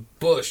fucking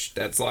bush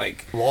that's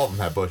like. Well, all of them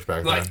had bush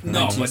back then.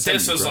 No, but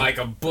this was like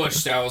a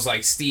bush that was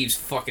like Steve's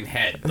fucking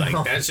head.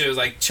 Like that shit was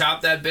like,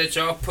 chop that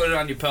bitch off, put it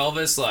on your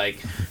pelvis, like,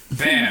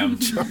 bam.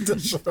 Chop that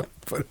shit off,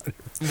 put it on your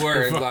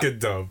Word, fucking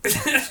dumb.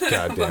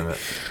 God damn it.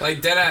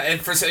 Like that,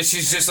 and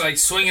she's just like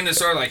swinging the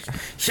sword, like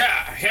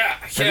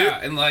yeah,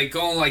 and like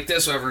going like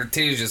this, wherever her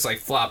titties just like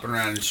flopping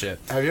around and shit.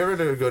 Have you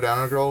ever go down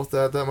on a girl with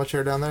that much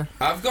hair down there?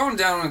 I've gone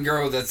down on a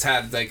girl that's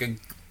had like a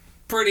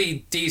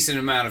pretty decent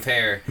amount of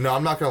hair. No,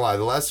 I'm not gonna lie.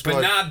 The last,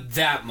 but not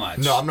that much.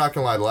 No, I'm not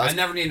gonna lie. The last, I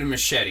never needed a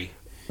machete.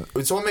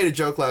 Someone made a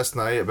joke last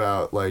night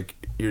about like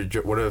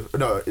what if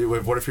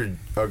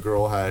a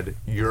girl had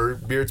your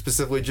beard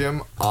specifically,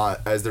 Jim,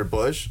 as their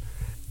bush,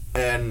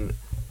 and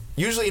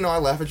usually I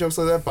laugh at jokes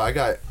like that, but I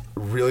got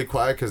really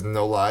quiet because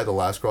no lie, the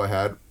last girl I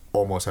had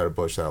almost had a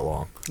bush that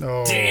long.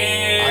 Oh.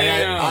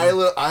 Damn!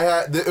 I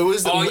had it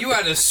was. Oh, you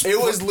had a.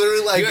 It was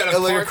literally like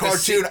a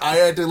cartoon. I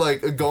had to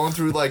like going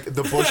through like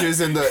the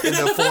bushes in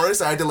the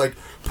forest. I had to like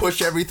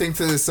push everything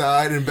to the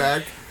side and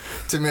back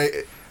to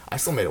make. I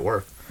still made it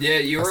work. Yeah,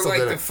 you were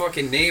like the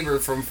fucking neighbor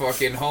from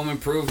fucking Home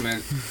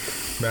Improvement.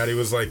 Maddie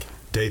was like,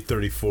 day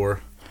 34.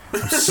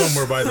 I'm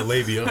somewhere by the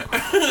labia.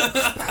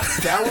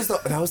 That was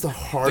the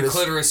hardest. The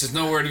clitoris is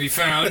nowhere to be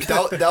found. It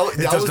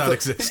does not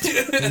exist.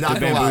 Not The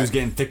bamboo's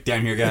getting thick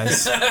down here,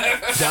 guys.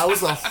 That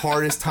was the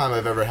hardest time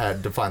I've ever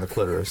had to find the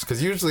clitoris,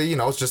 because usually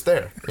it's just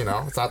there.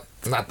 It's not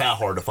that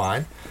hard to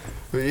find.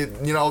 But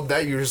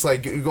that you're just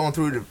like you're going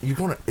through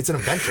it. It's an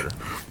adventure.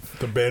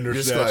 The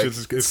bandersnatch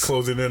is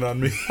closing in on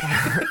me.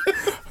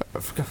 I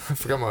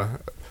forgot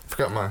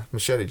my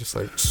machete. Just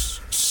like.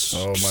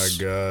 Oh my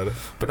god.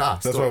 But nah,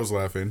 that's why I was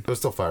laughing. It was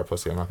still fire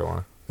pussy. I'm not gonna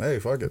lie. Hey,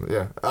 fuck it.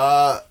 Yeah.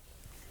 But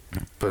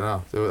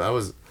no,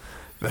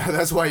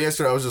 that's why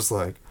yesterday I was just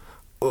like,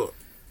 ugh.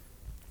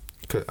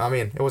 I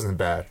mean, it wasn't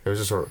bad. It was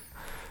just a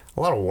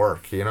lot of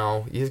work. You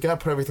gotta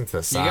put everything to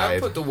the side. You gotta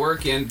put the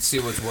work in to see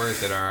what's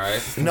worth it. All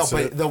right. No,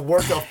 but the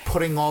work of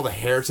putting all the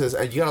hair to this,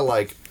 you gotta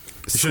like.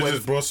 You should have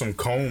just brought some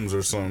combs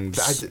or something.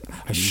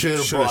 I should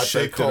have brought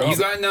the combs.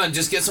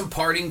 Just get some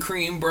parting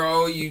cream,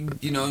 bro. You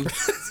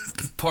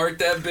part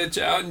that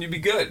bitch out and you'd be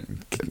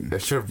good. I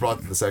should have brought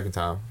it the second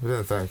time. I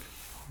didn't think.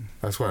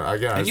 That's when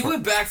again. And you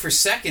went back for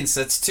seconds.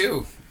 That's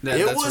two.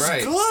 It was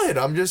good.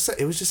 I'm just saying.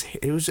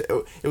 It was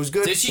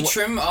good. Did she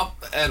trim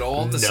up at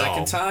all the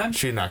second time?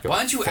 She not. Why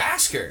don't you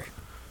ask her?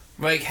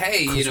 Like,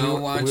 hey,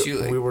 why don't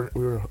you?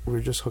 We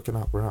were just hooking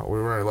up. We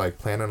weren't like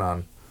planning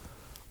on.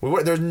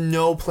 There's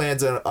no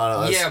plans on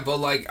us. Yeah, but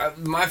like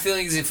my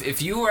feeling is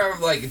if you were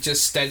like you're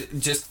just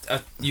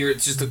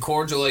a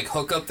cordial like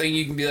hookup thing,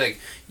 you can be like,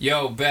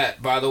 yo,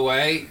 bet. By the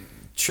way,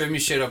 trim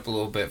your shit up a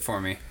little bit for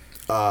me.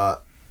 I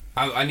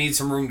need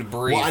some room to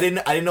breathe. Well, I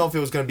didn't know if it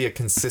was gonna be a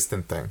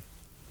consistent thing.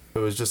 It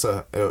was just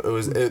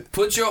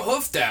put your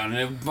hoof down,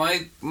 and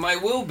it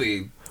might will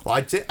be. Well, I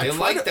did. I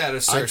like that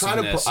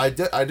assertiveness. I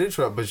did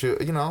try, but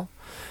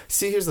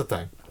see, here's the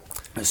thing.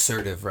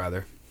 Assertive,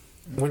 rather.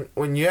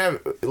 When you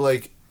have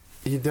like.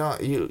 You don't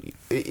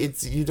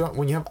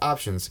when you have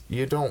options,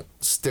 you don't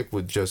stick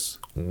with just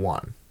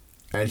one.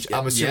 And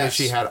I'm assuming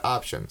she had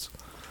options.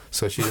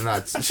 So she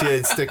didn't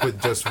stick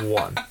with just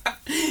one.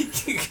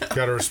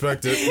 Gotta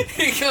respect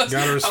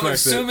it. I'm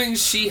assuming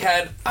she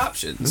had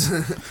options.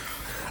 I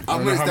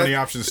don't know how many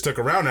options stuck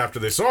around after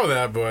they saw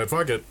that, but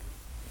fuck it.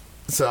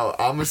 So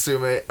I'm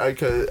assuming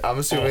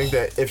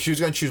that if she was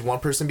gonna choose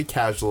one person to be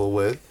casual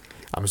with,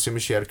 I'm assuming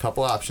she had a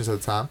couple options at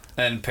the time.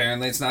 And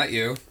apparently it's not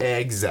you.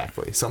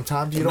 Exactly.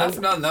 Sometimes you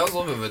don't... That was a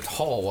little bit of a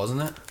haul,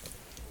 wasn't it?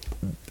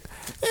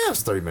 Yeah, it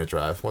was a 30-minute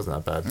drive. Wasn't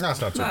that bad. No,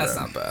 it's not too bad. That's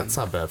not bad. It's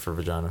not bad for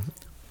vagina.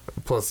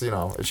 Plus,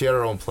 she had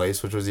her own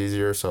place, which was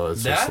easier, so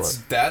it's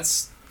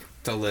that's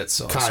the lit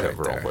sauce kind right of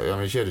her own place. I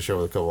mean, she had to share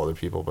with a couple other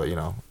people, but,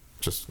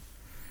 it's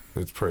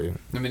pretty...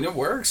 I mean, it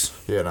works.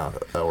 Yeah, no,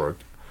 that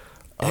worked.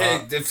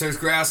 Hey, if there's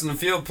grass in the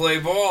field, play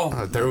ball.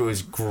 There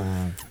was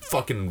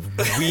fucking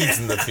weeds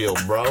in the field,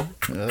 bro.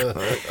 There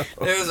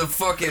was a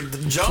fucking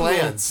jungle.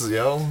 Plants,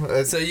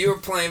 yo. So you were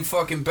playing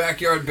fucking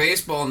backyard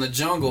baseball in the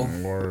jungle.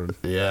 Word.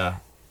 Yeah.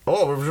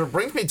 Oh, it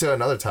brings me to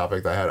another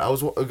topic that I had. I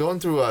was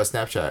going through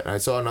Snapchat, and I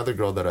saw another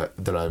girl that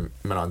I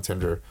met on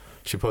Tinder.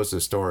 She posted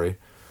a story.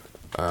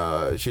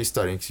 She's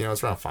studying, because,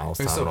 it's around finals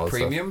time and all that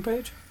premium stuff.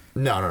 page?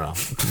 No.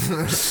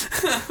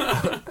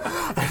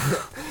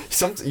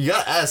 You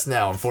gotta ask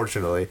now,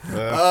 unfortunately.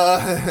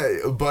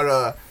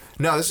 No,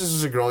 No, this is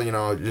just a girl,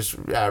 just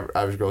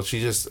average girl. She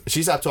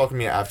stopped talking to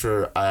me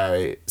after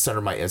I sent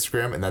her my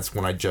Instagram, and that's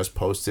when I just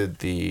posted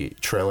the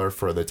trailer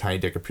for the Tiny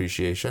Dick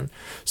Appreciation.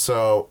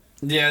 So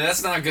Yeah,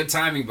 that's not good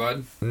timing,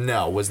 bud.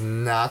 no, was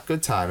not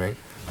good timing.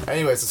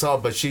 Anyways, that's all.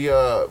 But she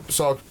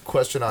saw a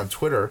question on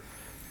Twitter: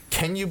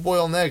 can you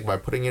boil an egg by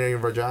putting it in your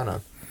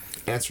vagina?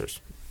 Answers: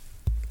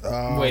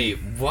 Wait,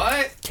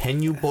 what?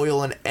 can you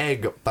boil an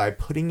egg by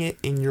putting it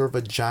in your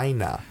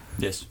vagina?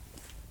 Yes.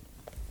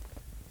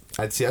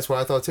 I'd see. That's what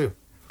I thought too.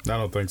 I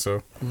don't think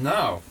so.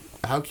 No.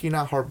 How can you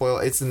not hard boil?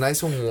 It's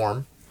nice and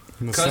warm.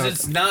 Because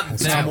it's not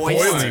It's that not moist.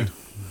 boiling.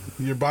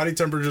 Your body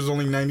temperature is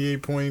only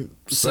 98.7.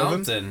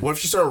 Something. What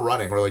if you started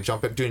running or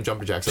like doing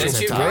jumping jacks at the Then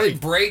same she time?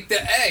 might break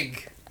the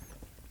egg.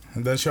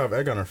 And then she'll have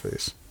egg on her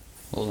face.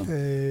 Hold on.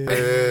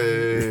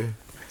 Hey.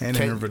 And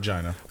in her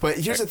vagina. But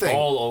here's the thing.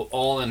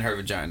 All in her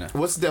vagina.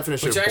 What's the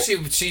definition Which of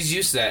actually, she's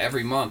used to that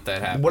every month.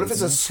 That happens. what if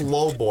it's a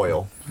slow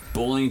boil?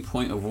 Boiling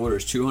point of water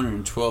is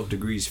 212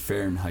 degrees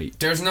Fahrenheit.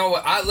 There's no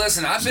way.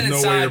 Listen, I've been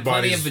There's no way your inside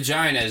plenty of body's-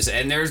 vaginas,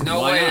 and there's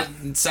no Why way not?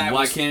 inside.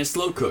 Why can't it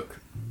slow cook?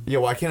 Yeah,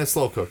 why can't it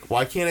slow cook?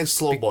 Why can't it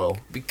slow boil?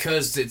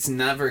 Because it's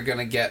never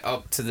gonna get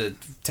up to the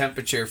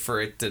temperature for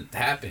it to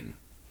happen.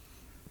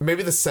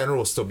 Maybe the center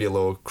will still be a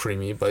little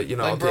creamy, but Like,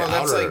 bro, the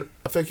that's outer. like-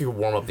 I feel like you could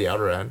warm up the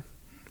outer end.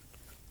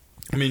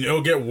 I mean,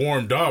 it'll get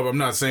warmed up. I'm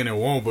not saying it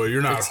won't, but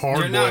you're not hard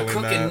You're not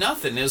boiling cooking that.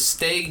 nothing.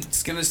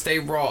 It's gonna stay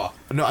raw.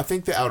 No, I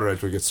think the outer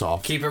edge would get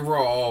soft. Keep it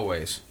raw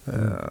always.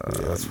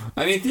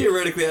 I mean,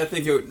 theoretically, I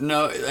think it would,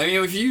 no. I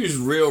mean, if you use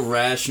real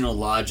rational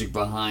logic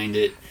behind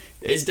it,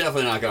 it's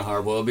definitely not going to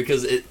hard boil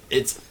because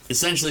it's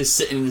essentially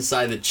sitting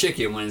inside the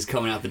chicken when it's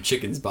coming out the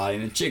chicken's body,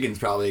 and the chicken's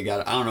probably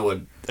got, I don't know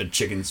what a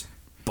chicken's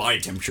body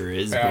temperature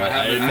is, but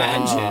I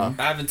imagine.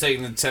 I haven't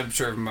taken the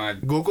temperature of my.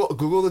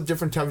 Google the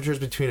different temperatures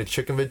between a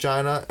chicken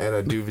vagina and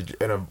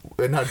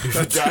a not a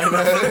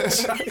vagina.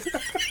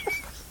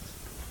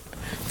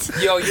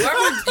 Yo, you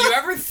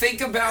ever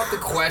think about the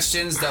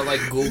questions that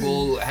like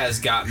Google has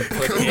gotten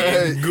put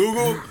in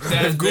Google, that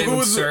has if Google been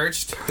was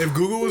searched? if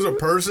Google was a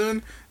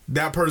person,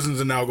 that person's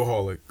an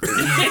alcoholic.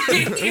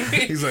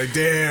 He's like,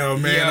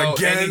 damn, man, Yo,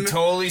 again. and he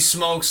totally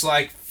smokes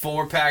like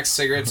 4-pack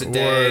cigarettes a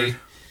day.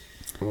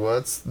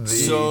 What's the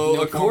So,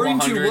 Newport according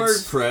to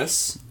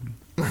 100s.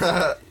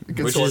 WordPress,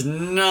 good which source. is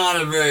not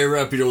a very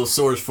reputable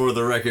source for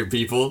the record,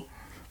 people.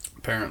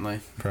 Apparently.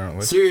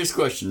 Apparently. Serious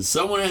question.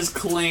 Someone has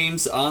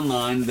claims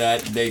online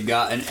that they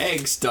got an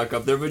egg stuck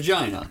up their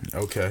vagina.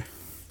 Okay.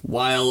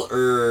 While,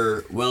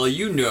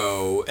 you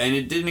know, and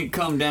it didn't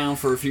come down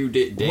for a few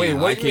days. Wait,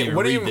 what I do you can't mean-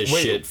 what do read you- this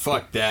wait. shit.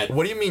 Fuck that.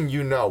 What do you mean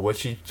you know? What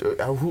she who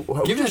Given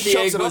that just the shoves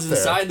egg it up was there?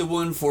 inside the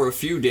wound for a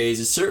few days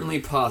is certainly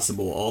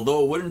possible,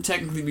 although it wouldn't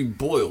technically be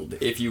boiled.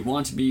 If you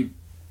want to be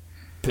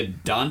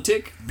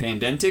pedantic,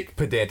 Pedantic.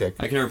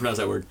 I can never pronounce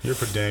that word. You're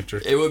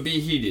pedantic. It would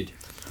be heated.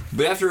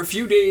 But after a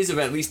few days of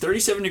at least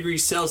 37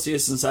 degrees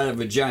Celsius inside a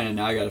vagina,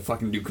 now I gotta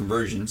fucking do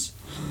conversions,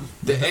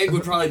 the egg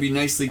would probably be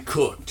nicely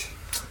cooked.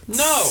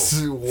 No.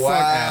 Wow.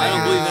 I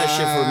don't believe that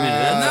shit for a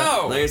minute. That's,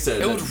 No. like I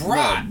said, It would that's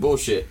rot.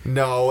 bullshit.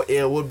 No,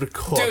 it would be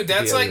cooked. Dude,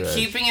 that's the like other edge.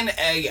 keeping an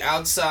egg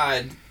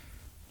outside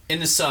in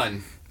the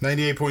sun.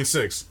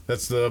 98.6.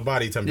 That's the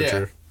body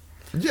temperature.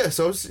 Yeah,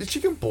 so she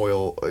can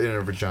boil in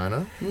her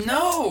vagina.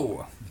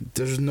 No.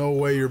 There's no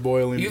way you're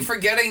boiling. You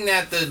forgetting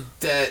that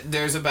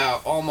there's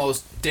about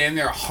almost damn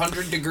near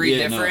 100-degree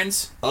Yeah, no.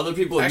 difference? Other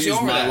people have Actually, used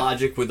over my that.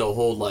 logic with the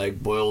whole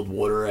like boiled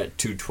water at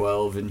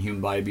 212 and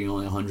human body being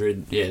only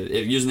 100. Yeah,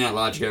 if using that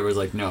logic, everybody's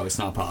like, no, it's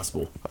not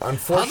possible. How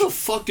the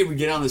fuck did we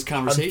get on this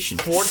conversation?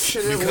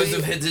 Unfortunately, Because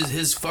of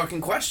his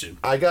fucking question.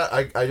 I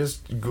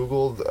just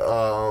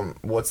googled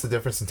what's the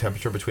difference in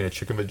temperature between a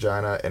chicken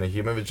vagina and a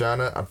human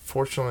vagina.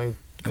 Unfortunately,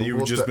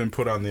 You've just been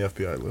put on the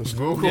FBI list.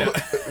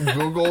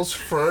 Google's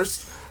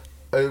first.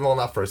 Well,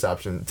 not first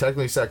option.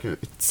 Technically,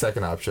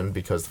 second option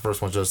because the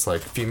first one's just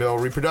like female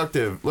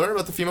reproductive. Learn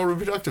about the female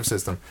reproductive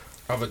system.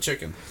 Of a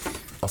chicken.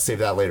 I'll save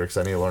that later because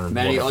I need to learn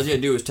Maddie, more. all you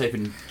gotta do is type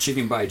in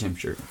chicken body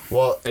temperature.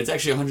 Well, It's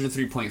actually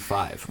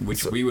 103.5,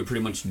 which we would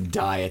pretty much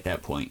die at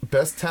that point.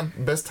 best time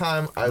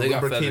I They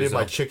got lubricated feathers,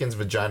 my though. chicken's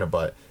vagina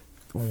butt.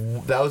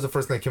 That was the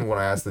first thing that came when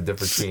I asked the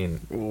difference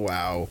between.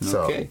 Wow.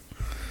 So, Okay.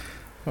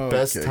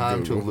 best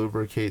time to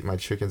lubricate my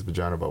chicken's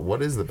vagina butt.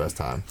 What is the best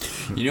time?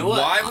 You know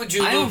what? Why would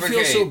you I don't feel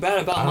lubricate? so bad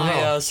about I don't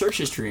my know. search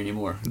history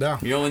anymore. No.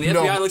 You know, when the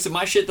No. FBI looks at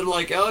my shit, they're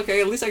like, oh, okay,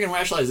 at least I can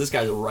rationalize this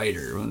guy's a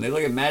writer. When they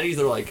look at Maddie's,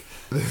 they're like,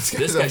 this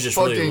a guy's just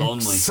really fucking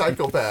lonely.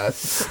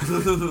 psychopath.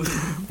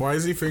 Why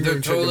is he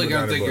fingering They're totally chicken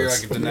gonna think you're butts?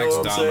 like the You know next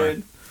what I'm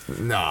Dahmer.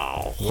 saying?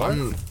 No.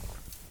 What?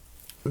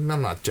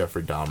 I'm not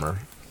Jeffrey Dahmer.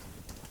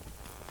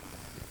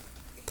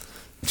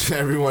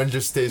 Everyone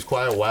just stays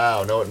quiet.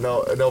 Wow.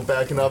 No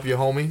backing up, you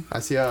homie. I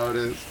see how it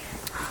is.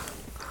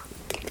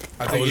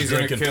 I think was he's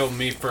gonna drinking. kill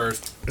me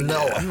first.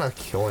 No, I'm not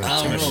killing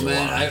I don't know, anyone.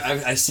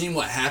 man. I seen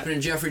what happened to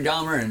Jeffrey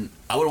Dahmer, and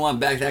I wouldn't want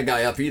to back that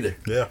guy up either.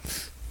 Yeah.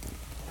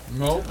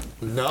 Nope.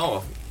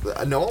 No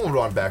one would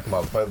want to back him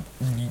up, but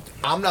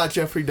I'm not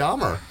Jeffrey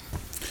Dahmer.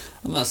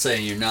 I'm not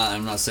saying you're not.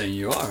 I'm not saying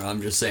you are.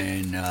 I'm just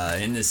saying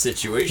in this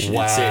situation,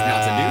 it's safe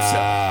not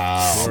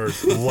to do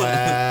so. Wow.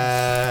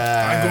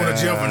 I ain't going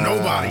to jail for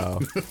nobody.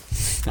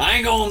 I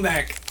ain't going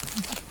back.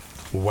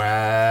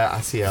 Wow, I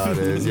see how it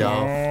is,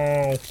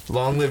 yo.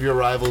 Long live your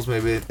rivals,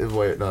 maybe.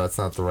 Wait, no, that's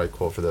not the right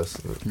quote for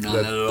this. No,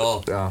 not at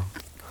all. No.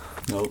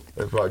 Nope.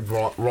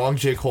 Wrong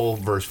J. Cole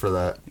verse for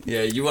that.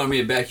 Yeah, you want me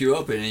to back you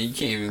up, and you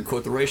can't even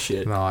quote the right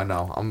shit. No, I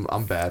know.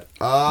 I'm bad.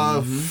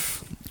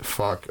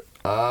 Fuck.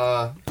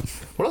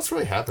 What else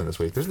really happened this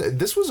week?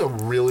 This was a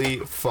really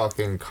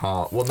fucking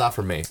calm. Well, not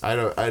for me. I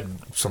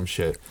had some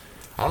shit.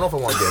 I don't know if I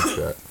want to get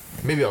into it.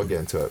 Maybe I'll get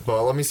into it.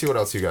 But let me see what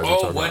else you guys are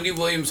talking Wendy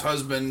about. Williams'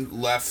 husband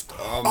left the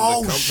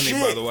company,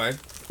 shit. by the way.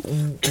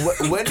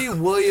 Wendy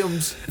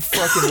Williams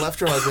fucking left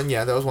her husband.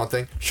 Yeah, that was one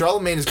thing.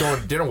 Charlamagne is going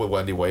to dinner with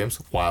Wendy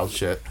Williams. Wild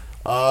shit.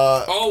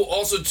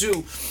 Also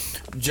too,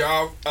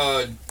 Ja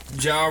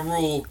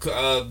Rule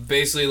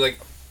basically like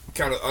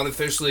kind of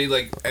unofficially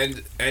like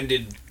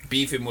ended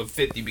beefing with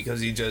 50 because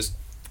he just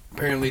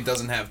apparently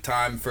doesn't have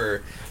time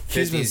for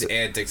 50's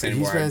antics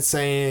anymore. He's been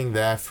saying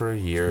that for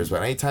years,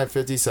 but anytime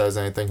 50 says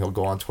anything, he'll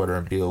go on Twitter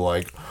and be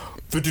like,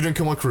 50 didn't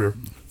kill my career.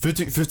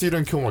 50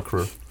 didn't kill my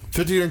career.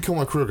 50 didn't kill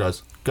my career,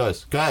 guys.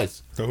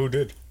 Guys. So who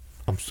did?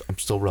 I'm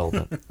still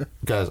relevant.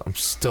 Guys, I'm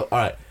still...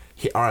 Alright.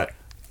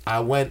 I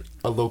went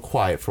a little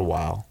quiet for a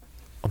while.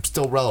 I'm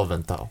still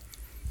relevant, though.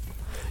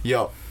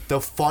 Yo,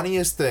 the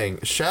funniest thing...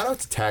 Shout out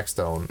to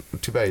Taxstone.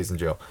 Too bad he's in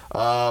jail.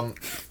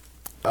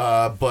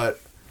 But...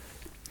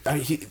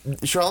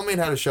 Charlamagne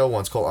had a show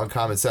once called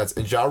Uncommon Sense,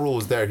 and Ja Rule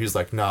was there. He's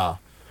like, nah,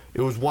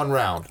 it was one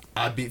round.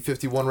 I beat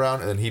 50 one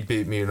round, and then he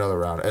beat me another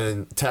round. And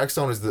then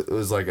Taxstone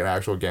is like an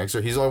actual gangster.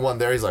 He's the only one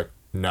there. He's like,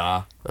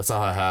 nah, that's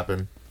not how it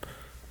happened.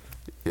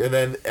 And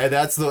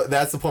that's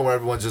the point where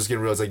everyone's just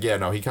getting real. It's like, yeah,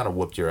 no, he kind of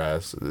whooped your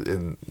ass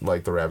in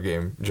like the rap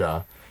game,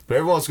 Ja. But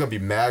everyone's gonna be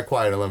mad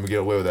quiet and let him get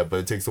away with that.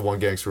 But it takes the one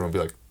gangster and be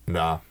like,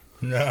 nah,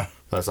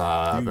 that's not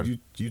how it happened.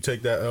 You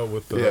take that L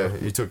with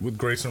with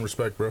grace and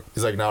respect, bro.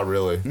 He's like, not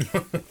really. I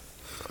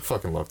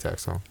fucking love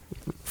Taxstone.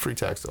 Free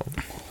Taxstone.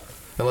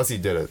 Unless he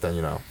did it, then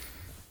you know,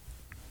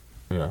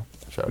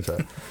 shout out to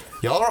that.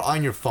 Y'all are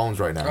on your phones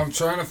right now. I'm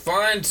trying to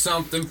find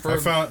something for.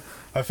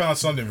 I found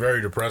something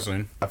very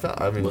depressing. What's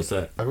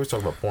that? I always talk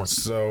about porn.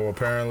 So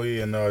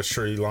apparently in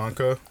Sri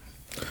Lanka,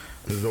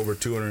 there's over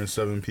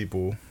 207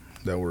 people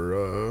that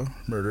were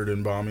murdered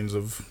in bombings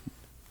of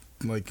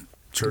like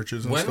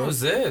churches and stuff. When was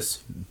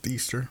this?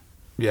 Easter.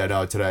 Yeah,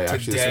 no, today.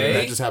 Actually,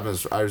 that just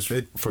happened. I just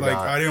forgot. Like,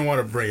 I didn't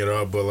want to bring it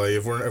up, but like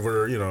if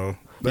we're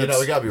we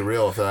gotta be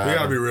real with that. We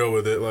gotta be real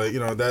with it. Like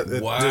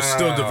they're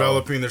still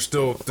developing. There's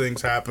still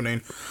things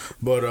happening,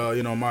 but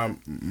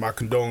my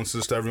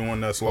condolences to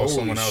everyone that's lost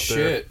someone out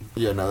there.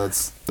 Yeah, no,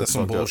 that's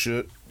some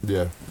bullshit.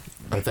 Yeah,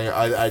 I think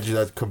I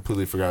just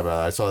completely forgot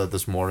about it. I saw that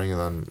this morning and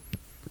then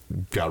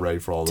got ready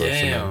for all this.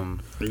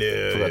 Damn. And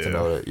forgot to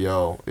note it.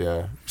 Yo,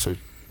 yeah. So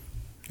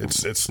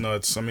it's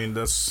nuts. I mean,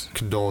 that's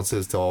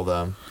condolences to all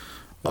them.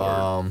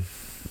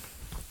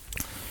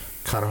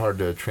 Kind of hard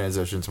to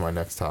transition to my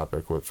next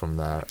topic from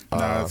that.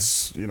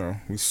 It's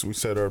we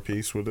said our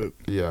piece with it.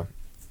 Yeah.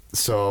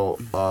 So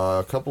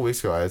a couple weeks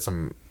ago, I had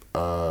some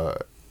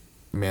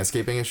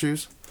manscaping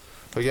issues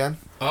again.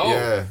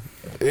 Oh.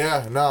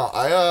 Yeah. No,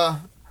 I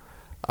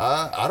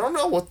don't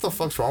know what the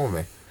fuck's wrong with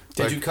me.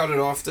 Did you cut it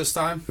off this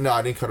time? No,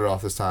 I didn't cut it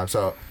off this time.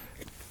 So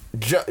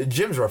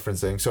Jim's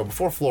referencing. So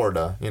before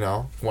Florida,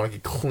 want to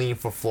get clean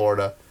for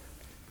Florida.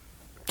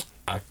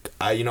 I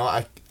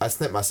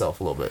snip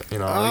myself a little bit. You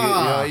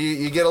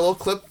get a little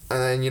clip,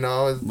 and then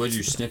What'd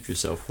you snip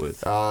yourself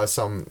with?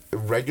 Some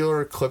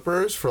regular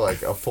clippers for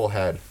like a full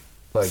head,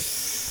 like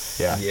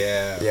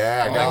yeah.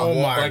 I got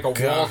like a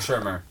wall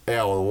trimmer.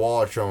 Yeah, with a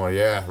wall trimmer.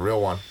 Yeah, real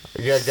one.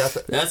 Yeah, got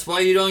that. That's why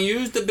you don't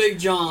use the big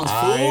Johns, fool.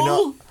 I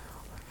know.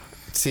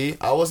 See,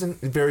 I wasn't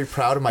very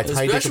proud of my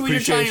tiny dick appreciation. Especially when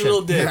you're tiny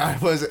little dick. I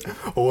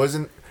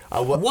wasn't.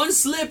 One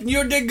slip and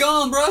your dick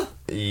gone, bro.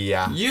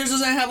 Yeah. Yours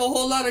doesn't have a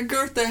whole lot of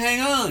girth to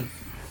hang on.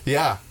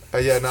 Yeah.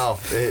 No.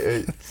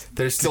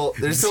 There's still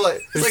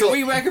like it's like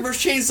Weed Whacker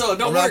versus Chainsaw.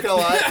 Don't I'm not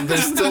gonna lie.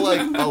 There's still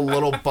like a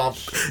little bump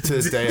to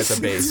this day at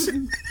the base.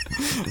 I'm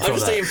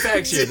just saying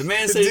facts here. The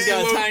man says he's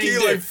got a tiny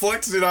dick. Like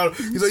flexing it out.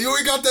 He's like, you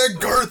ain't got that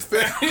girth,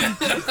 man.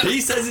 He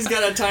says he's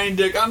got a tiny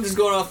dick. I'm just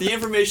going off the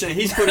information that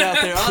he's put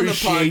out there on the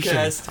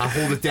podcast. I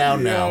hold it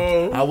down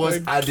now.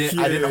 I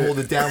didn't hold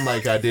it down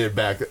like I did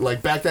back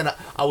then.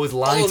 I was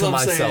lying to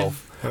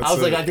myself. I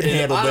was like, I could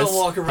handle this. I don't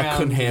walk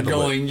around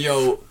going,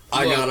 yo,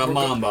 I got a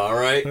mamba,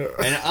 alright?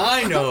 And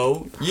I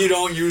know you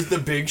don't use the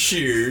big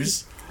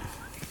shears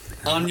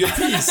on your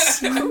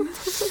piece.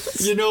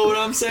 You know what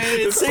I'm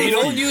saying? It's safe. You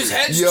don't use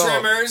hedge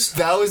trimmers.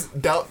 I'm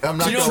not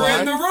gonna lie.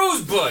 Trim the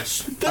rose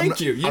bush.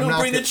 Thank you. You don't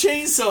bring the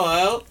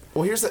chainsaw out.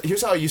 Well,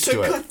 here's how I used to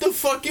do it. To cut the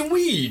fucking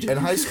weed. In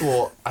high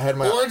school, I had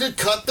or to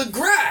cut the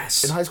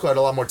grass. In high school, I had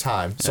a lot more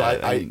time, so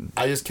I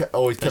just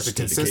always kept it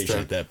consistent.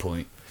 At that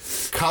point.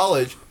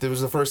 College, there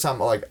was the first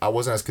time I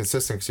wasn't as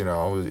consistent,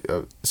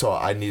 so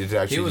I needed to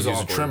actually use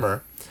a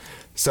trimmer.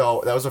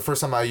 So that was the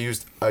first time I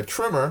used a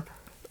trimmer.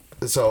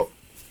 So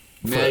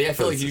Man, I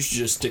feel like you should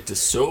just stick to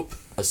soap,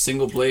 a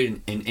single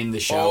blade, and in the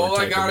shower. All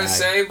I gotta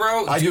say,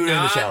 bro, I do it in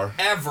the shower.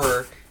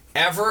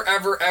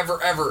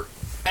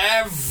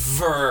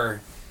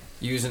 ever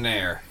use an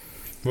air.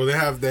 Well, they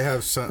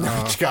have some.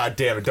 God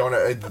damn it! Don't.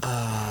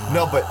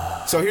 No,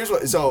 but so here's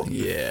what. So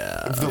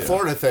the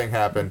Florida thing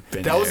happened.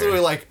 That was literally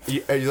like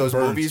those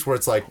movies where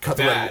it's like cut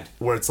the red,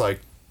 where it's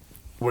like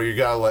where you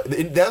gotta like.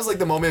 That was like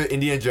the moment of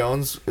Indiana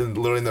Jones, and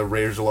literally in the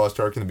Raiders of the Lost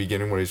Ark in the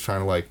beginning, where he's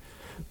trying to like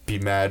be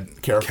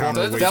mad careful.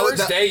 The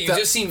first day, you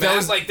just see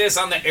Matt like this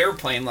on the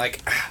airplane,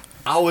 like.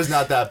 I was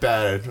not that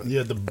bad.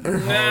 Yeah, the I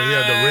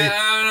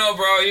don't know,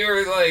 bro. You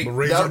were like,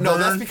 no,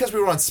 that's because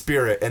we were on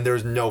Spirit, and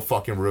there's no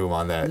fucking room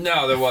on that.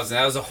 No, there wasn't.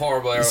 That was a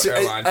horrible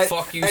airline.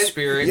 Fuck you,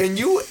 Spirit. And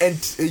you and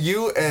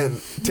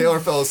Taylor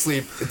fell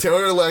asleep.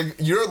 Taylor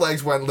your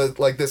legs went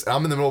like this. And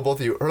I'm in the middle of both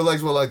of you. Her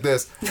legs went like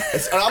this,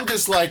 and I'm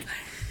just like,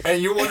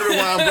 and you're wondering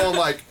why I'm going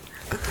like.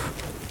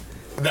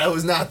 That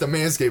was not the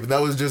Manscaped.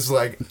 That was just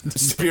like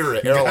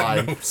Spirit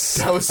Airline.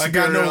 That was Spirit I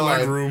got no Airline.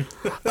 leg room.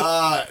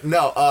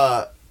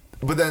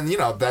 But then,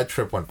 that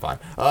trip went fine.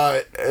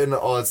 And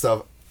all that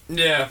stuff.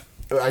 Yeah.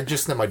 I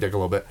just snipped my dick a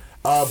little bit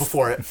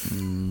before it.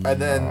 And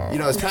then,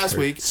 this past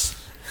week...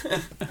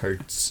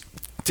 Hurts.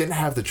 Didn't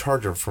have the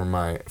charger for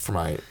the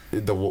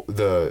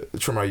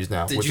trimmer I use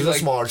now, which is a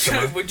smaller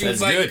trimmer. Would you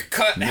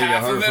cut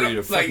half of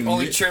it, like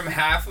only trim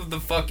half of the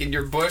fucking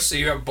your bush so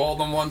you have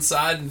bald on one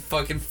side and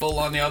fucking full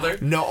on the other?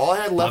 No, all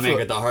I had left... My man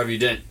got the Harvey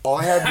Dent. All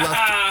I had left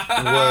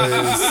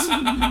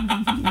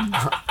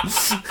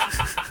was...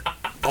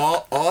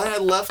 All I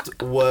had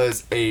left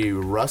was a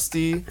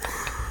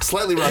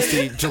slightly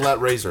rusty Gillette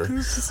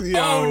razor.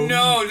 Oh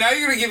no! Now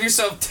you're gonna give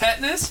yourself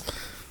tetanus?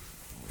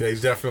 Yeah, he's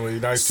definitely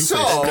nice. It's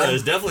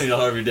definitely the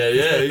Harvey Dent.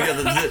 Yeah, you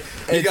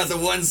got the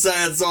one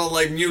side that's all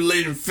like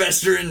mutilated and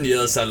festering. The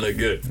other side look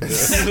good.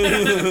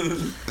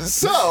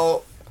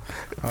 So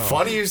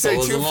funny you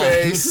say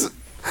Two-Face.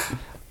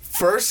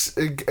 First,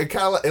 it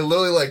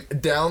literally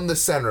like down the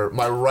center.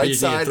 My right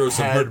side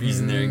had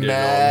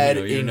mad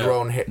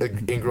ingrown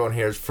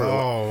hairs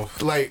for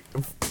dude.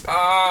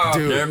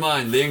 Never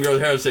mind, the ingrown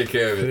hairs take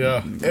care of it.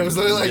 Yeah, it was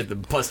literally like get the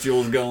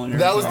pustules going.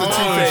 That was the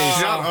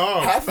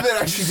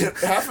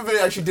Two-Face. Half of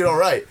it actually did all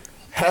right.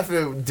 Half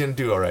of it didn't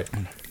do all right.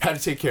 Had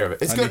to take care of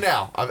it. It's good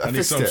now. I need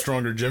fixed something it.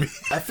 stronger, Jimmy.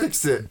 I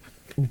fixed it,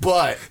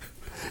 but.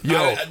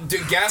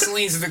 Dude,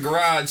 gasoline's in the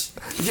garage.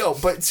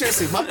 But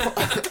seriously,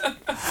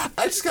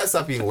 I just gotta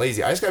stop being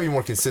lazy. I just gotta be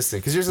more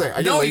consistent. Because here's the thing,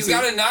 I get lazy. You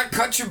gotta not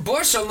cut your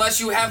bush unless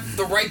you have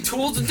the right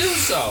tool to do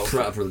so.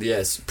 Properly,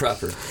 yes,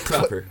 proper.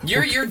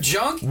 Your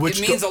junk,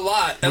 it means a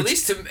lot. At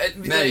least to it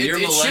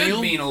should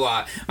mean a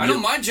lot. I know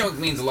my junk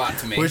means a lot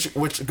to me.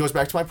 Which goes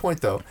back to my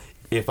point though.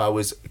 If I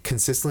was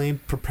consistently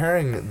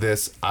preparing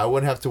this, I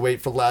wouldn't have to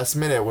wait for the last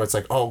minute where it's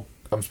like, oh,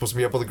 I'm supposed to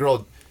meet up with a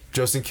girl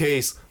just in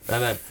case,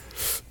 and then.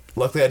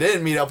 Luckily, I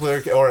didn't meet up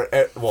with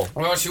her,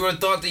 Well, she would have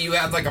thought that you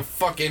had like a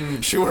fucking...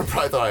 She would have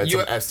probably thought I had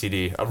some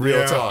STD. A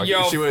real talk.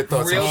 She would have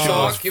thought some shit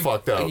was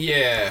fucked up.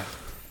 Yeah.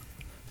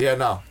 Yeah,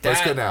 no. That's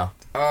good now.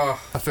 I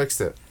fixed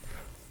it.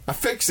 I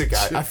fixed it,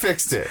 guy. I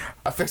fixed it.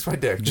 I fixed my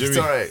dick. It's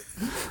alright.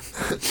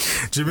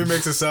 Jimmy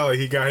makes it sound like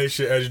he got his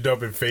shit edged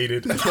up and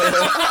faded.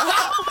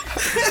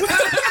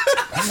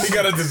 He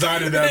got a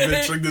design of that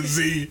bitch, like the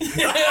Z.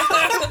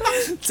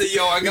 So,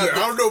 I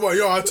don't know about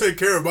y'all, I take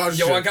care of my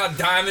shit. I got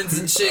diamonds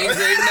and shit engraved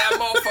in that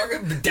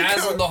motherfucker.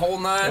 Bedazzled the whole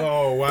nine.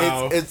 Oh,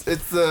 wow. It's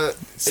the...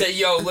 Say,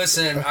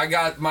 listen, I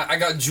got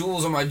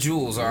jewels on my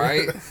jewels,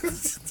 alright?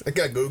 I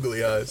got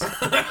googly eyes.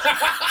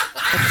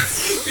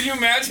 Can you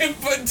imagine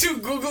putting two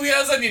googly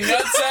eyes on your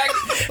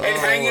nutsack and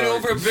hanging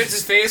over a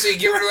bitch's face so you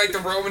give her like the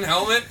Roman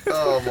helmet?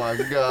 Oh my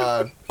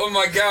god. Oh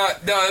my god.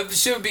 No, that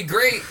shit would be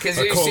great. Cause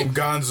I call him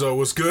Gonzo.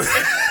 What's good?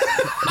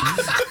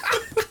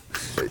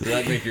 Does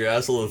that make your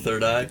asshole a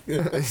third eye?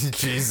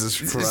 Jesus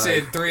Christ. You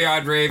said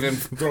three-eyed raven.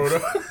 Throw it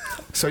up.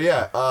 So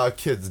yeah,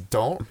 kids,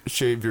 don't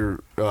shave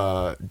your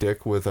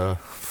dick with a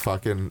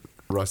fucking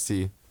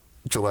rusty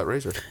Gillette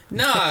razor.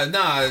 Nah.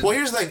 Well,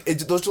 here's the thing.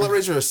 Those Gillette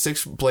razors are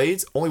 6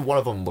 blades. Only one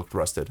of them looked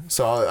rusted.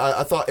 So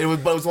I thought it was,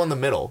 but it was one in the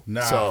middle.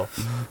 Nah. So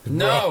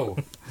no.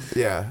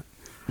 Yeah.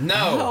 No.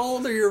 How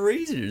old are your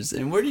razors,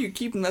 and where do you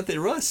keep them that they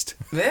rust?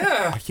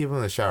 Yeah. I keep them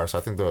in the shower, so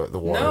I think the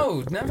water.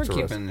 No, never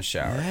keep them in the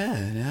shower.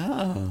 Yeah,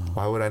 no.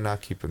 Why would I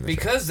not keep them in the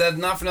shower? Because that's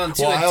not for nothing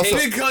too. Well,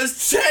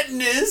 Because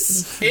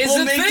tetanus is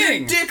will a make thing.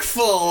 your dick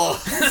fall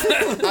off.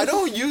 I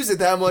don't use it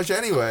that much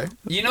anyway.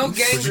 You know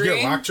gangrene. Did you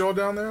get lockjaw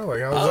down there?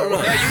 Like, how does that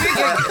work?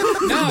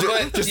 Yeah, you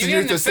get Just you to get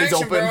use an this thing's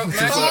infection, bro. open.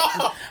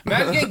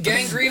 Imagine getting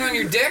gangrene on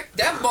your dick.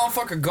 That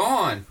motherfucker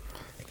gone.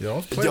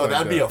 Yo,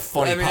 that'd be a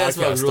funny podcast that's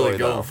what I was really story,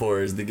 going though.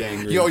 for is the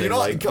gangrene. Yo, thing, you know,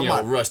 like, come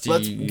on,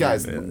 rusty.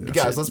 guys,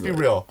 let's be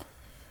real.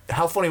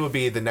 How funny would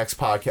be the next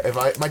podcast if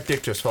my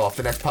dick just fell off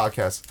the next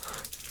podcast,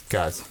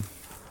 guys?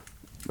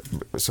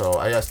 So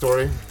I got a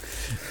story.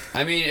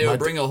 I mean, it'll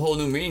bring a whole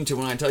new meaning to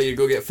when I tell you to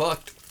go get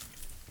fucked.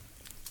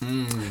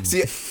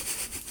 See,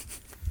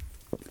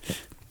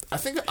 I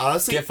think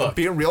honestly, Get fucked.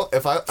 being real,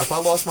 if I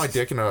lost my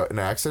dick in an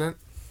accident,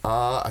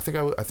 I think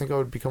I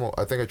would become.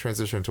 I think I'd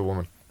transition into a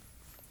woman.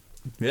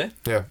 Yeah.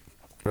 Yeah.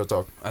 Real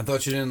talk. I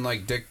thought you didn't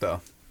like dick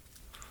though.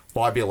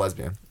 Well, I'd be a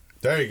lesbian.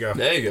 There you go.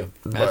 There you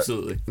go.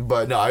 Absolutely.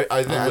 But no,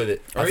 I'm with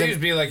it. Or you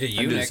just be like a I do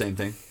the eunuch. same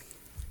thing.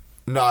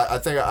 No,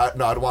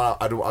 I'd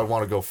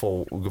want to go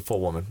full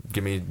woman.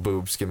 Give me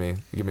boobs, give me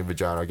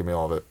vagina, give me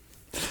all of it.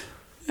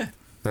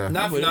 Yeah.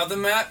 Not for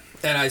nothing, Matt.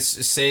 And I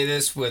say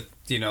this with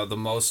the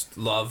most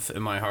love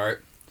in my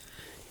heart.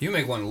 You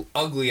make one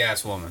ugly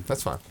ass woman.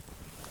 That's fine.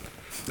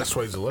 That's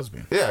why he's a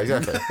lesbian. Yeah,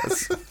 exactly.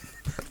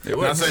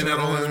 Not saying that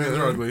all lesbians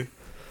are ugly.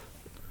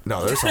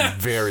 No, there's some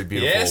very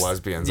beautiful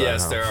lesbians.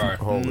 Yes, I know. there are.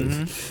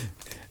 Holy.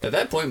 At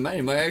that point,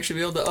 Manny might actually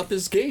be able to up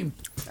his game.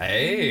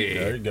 Hey.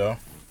 There you go.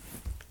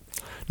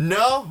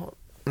 No,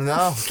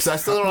 because I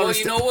still don't Well,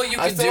 understand. you know what you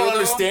I can still do, don't though?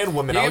 understand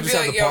women. You I'll can just be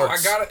have like, the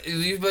parts. I got it.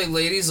 You be like,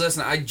 ladies,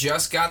 listen, I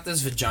just got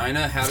this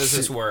vagina. How does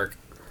this work?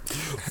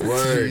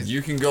 Word.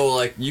 You can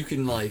explore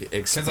can I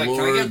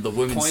get the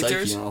women's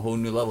pointers? psyche on a whole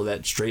new level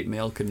that straight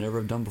male could never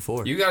have done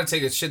before. You got to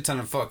take a shit ton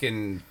of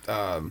fucking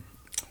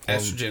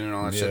estrogen and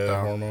all that shit, Yeah,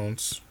 though.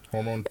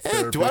 hormone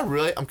therapy. Do I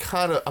really?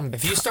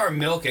 If you start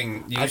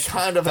milking, I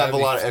kind of have a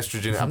lot of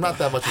estrogen. I'm not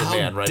that much of a How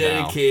man right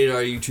now. dedicated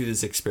are you to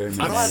this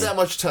experiment? I don't have that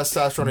much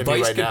testosterone in me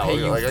Vice right could now. pay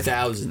you Like,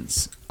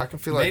 thousands. I can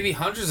feel like Maybe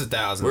hundreds of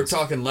thousands. We're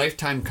talking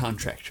lifetime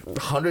contract.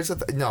 hundreds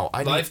of. No,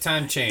 I need,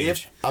 lifetime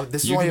change.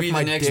 this is You only could if be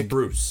my the next dick.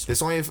 Bruce. This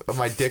is only if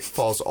my dick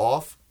falls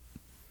off,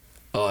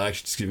 Oh,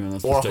 actually, excuse me. I'm not Or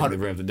supposed to 100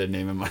 bring up the dead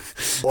name in my.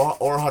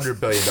 or $100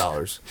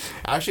 billion.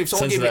 Actually, if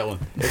someone Censor gave me that one.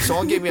 if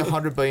someone gave me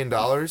 $100 billion,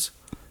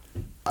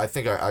 I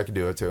think I could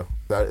do it too.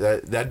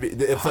 That'd be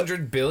if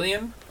 100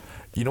 billion?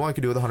 You know what I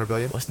could do with $100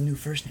 billion? What's the new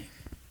first name?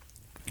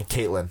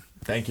 Caitlyn.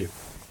 Thank you.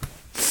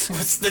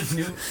 What's the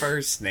new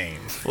first name?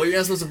 Well, you're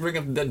not supposed to bring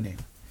up the dead name.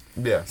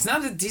 Yeah.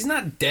 He's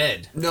not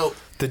dead. No.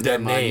 The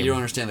dead name. You don't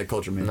understand the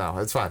culture, man. No,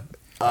 it's fine.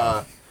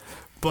 But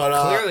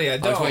Clearly, I I'll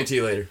don't. explain to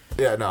you later.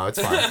 yeah, no,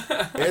 it's fine.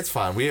 It's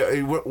fine.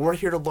 We're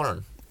here to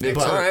learn. It's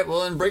But all right.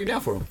 Well, then break it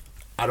down for him.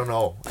 I don't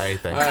know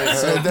anything. All right.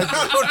 So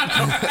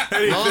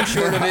long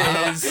short of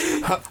it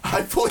is.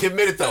 I fully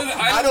admit it though.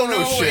 I don't don't know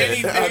know shit.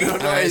 anything. I don't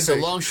know All right. So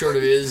anything. long short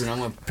of it is, and I'm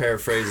gonna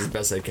paraphrase as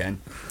best I can.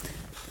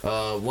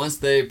 Once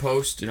they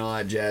post, all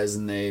that jazz,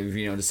 and they've,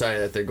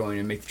 decided that they're going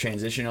to make the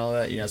transition, and all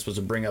that, you're not supposed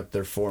to bring up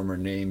their former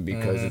name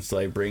because it's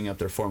like bringing up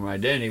their former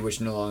identity,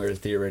 which no longer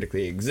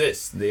theoretically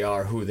exists. They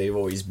are who they've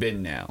always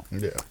been now.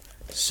 Yeah.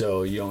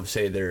 So you don't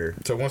say their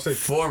So once they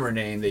former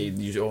name, they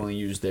only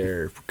use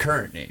their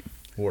current name.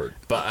 word.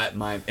 But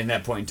in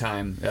that point in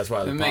time, that's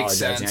why I was It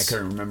makes apologizing. I sense.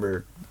 couldn't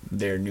remember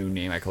their new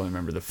name. I could only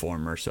remember the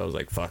former. So I was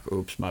like, fuck,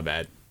 oops, my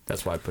bad.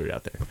 That's why I put it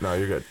out there. No,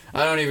 you're good.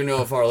 I don't even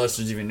know if our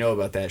listeners even know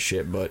about that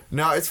shit, but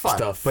No, it's fine.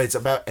 Stuff. But it's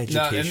about No,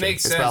 education. it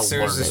makes It's sense. about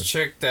There was learning. this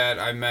chick that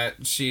I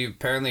met. She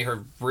apparently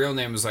her real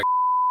name was like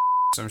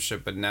some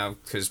shit, but now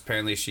because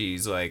apparently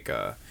she's like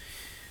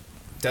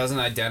doesn't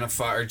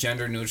identify or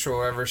gender neutral or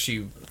whatever.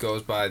 She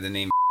goes by the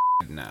name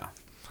now.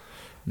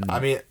 I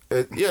mean,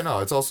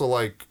 it's also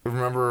like,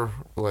 remember,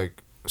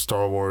 like,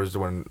 Star Wars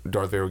when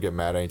Darth Vader would get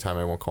mad anytime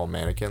anyone called him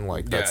mannequin?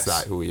 Like, that's Yes.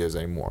 not who he is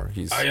anymore.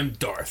 I am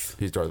Darth.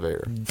 He's Darth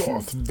Vader.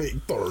 Darth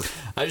Vader.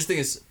 I just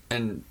think it's,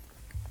 and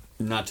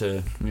not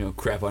to,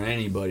 crap on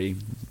anybody,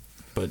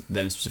 but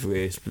them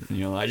specifically,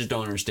 I just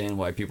don't understand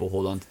why people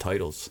hold on to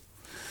titles.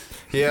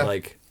 Yeah.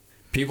 Like,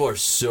 people are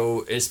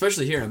so,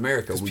 especially here in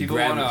America, we People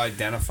grab want to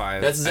identify.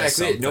 That's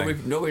exactly as it.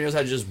 something. Nobody knows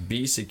how to just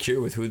be secure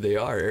with who they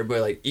are.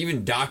 Everybody, like,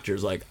 even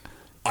doctors, like,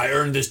 I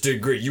earned this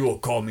degree. You will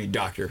call me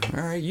doctor.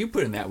 All right, you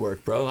put in that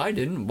work, bro. I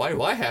didn't. Why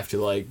do I have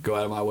to like go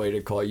out of my way to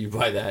call you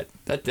by that?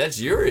 That's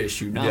your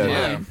issue, not Yeah.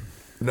 mine.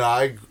 No,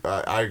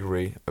 I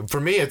agree. For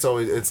me, it's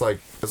like,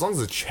 as long as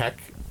the check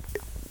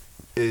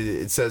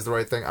it says the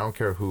right thing. I don't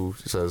care who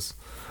says.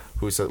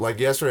 Like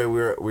yesterday, we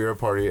were at a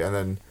party, and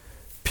then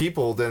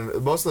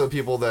most of the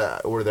people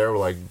that were there were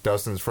like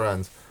Dustin's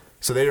friends.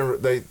 So they know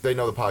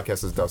the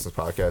podcast is Dustin's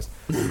podcast,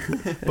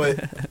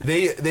 but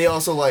they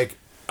also like,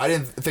 I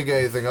didn't think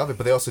anything of it,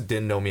 but they also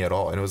didn't know me at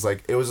all, and it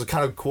was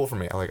kind of cool for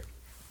me.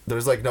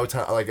 There's like no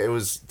title,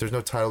 there's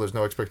no title, there's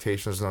no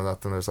expectations, no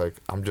nothing. There's like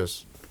I could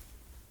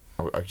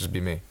just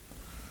be me.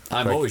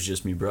 I'm Like- always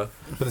just me, bro.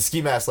 But the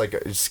ski mask, if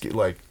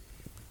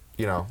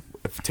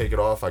you take it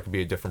off, I could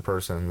be a different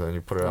person. And then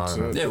you put it That's on,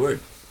 it. and Yeah, word.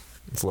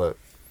 it's lit.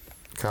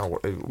 Kind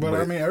of. But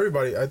I mean,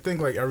 I think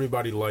like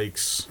everybody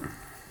likes,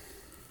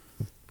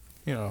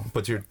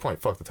 But to your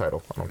point, fuck the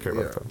title. I don't care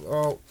about the title.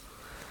 Well,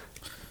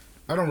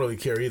 I don't really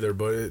care either,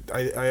 but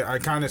I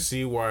kind of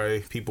see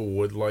why people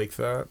would like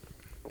that,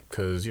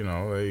 because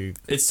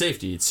It's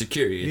safety. It's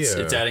security. It's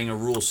Yeah. adding a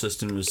rule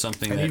system to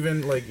something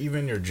and that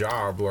even your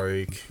job,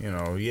 you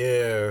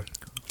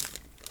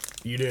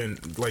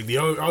didn't, like, the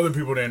other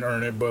people didn't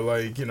earn it, but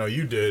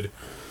you did,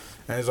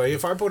 and it's like,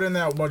 if I put in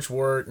that much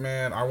work,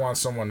 man, I want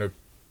someone to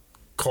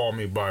call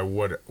me by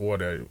what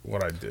I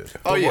did.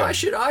 Oh yeah. Why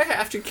should I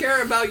have to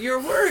care about your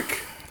work?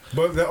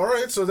 But all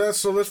right, so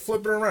let's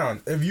flip it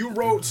around. If you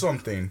wrote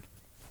something,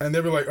 and they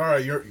were like, all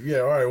right,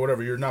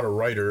 whatever, you're not a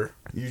writer,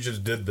 you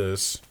just did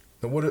this,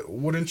 then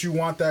wouldn't you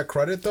want that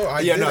credit though?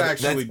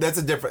 That's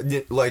a different,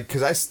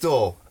 because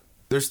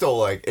there's still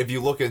like, if you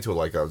look into it,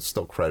 like it's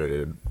still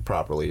credited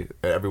properly.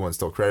 Everyone's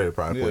still credited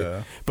properly.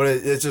 Yeah. But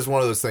it's just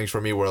one of those things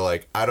for me where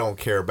like I don't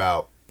care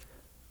about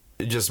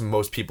just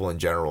most people in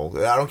general.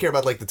 I don't care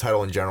about like the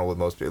title in general with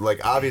most people.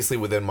 Like obviously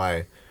within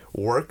my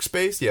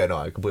workspace, yeah, no,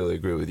 I completely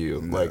agree with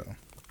you. Yeah. Like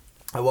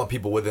I want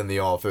people within the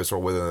office or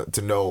within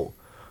to know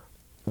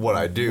what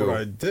I do. What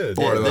I did.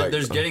 Yeah, Or like,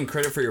 there's getting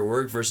credit for your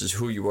work versus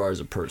who you are as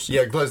a person.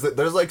 yeah, because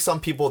there's like some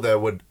people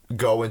that would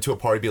go into a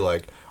party and be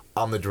like,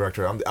 I'm the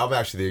director. I'm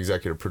actually the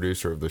executive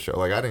producer of the show.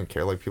 Like I didn't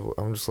care. Like people,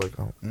 I'm just like,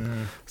 oh.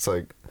 It's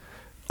like,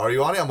 are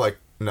you on it? I'm like,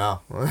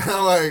 no.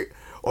 I'm like,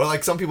 or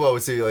like some people I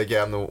would say like,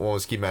 yeah, I'm the one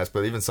with ski mask.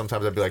 But even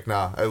sometimes I'd be like,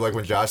 nah. Like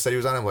when Josh said he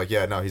was on it, I'm like,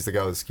 yeah, no, he's the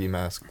guy with the ski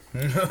mask.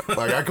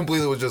 Like I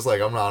completely was just like,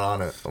 I'm not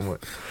on it. I'm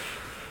like,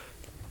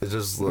 it's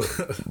just,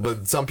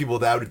 but some people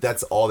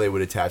that's all they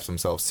would attach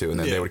themselves to, and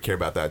then they would care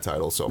about that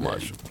title so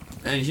much.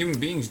 And human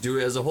beings do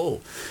it as a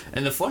whole.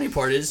 And the funny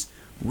part is,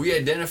 we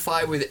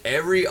identify with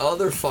every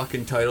other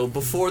fucking title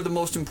before the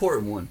most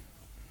important one.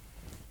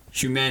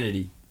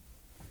 Humanity.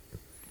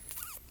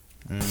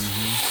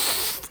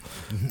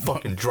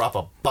 Fucking drop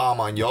a bomb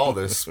on y'all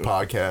this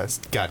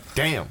podcast. God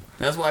damn.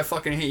 That's why I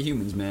fucking hate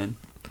humans, man.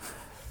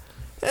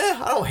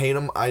 I don't hate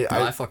them.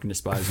 I fucking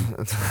despise them.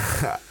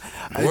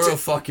 I We're a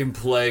just- fucking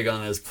plague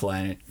on this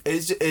planet.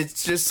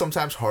 It's just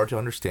sometimes hard to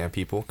understand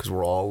people because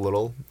we're all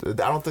little. I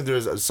don't think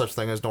there's a such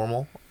thing as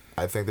normal.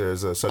 I think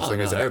there's a such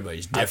thing as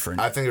everybody's different.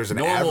 I think there's an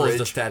Normal average. is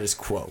the status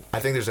quo. I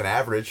think there's an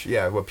average.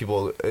 Yeah, what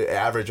people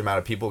average amount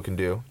of people can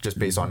do just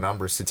based on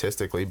numbers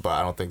statistically. But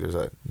I don't think there's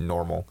a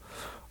normal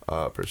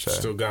per se.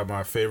 Still got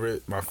my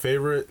favorite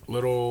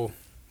little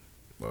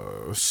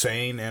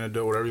saying,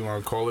 anecdote, whatever you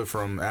want to call it,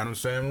 from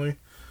Addams Family.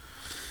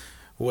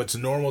 What's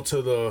normal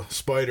to the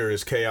spider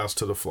is chaos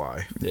to the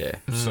fly. Yeah.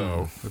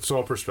 So it's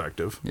all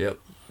perspective. Yep.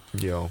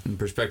 Yo, And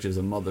perspective's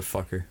a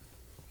motherfucker.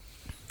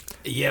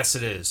 Yes,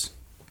 it is.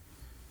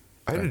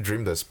 I had a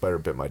dream that a spider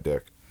bit my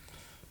dick.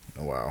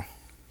 Oh, wow.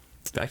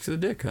 Back to the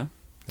dick, huh?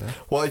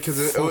 Well, because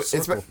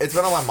it's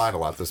been on my mind a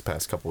lot this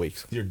past couple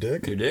weeks. Your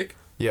dick? Your dick?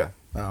 Yeah.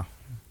 Oh.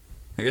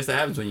 I guess that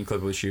happens when you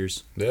clip with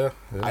shears. Yeah.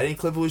 I didn't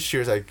clip it with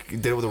shears. I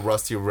did it with a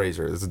rusty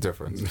razor. There's a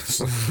difference.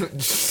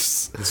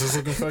 Is this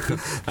looking effective?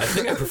 I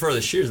think I prefer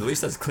the shears. At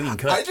least that's clean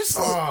cut. I just.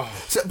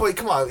 So, but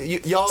come on,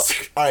 y'all.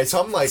 All right,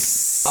 so I'm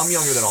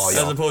younger than all As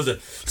y'all. opposed to...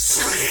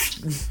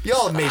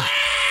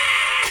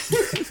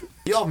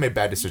 Y'all have made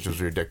bad decisions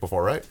with your dick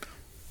before, right?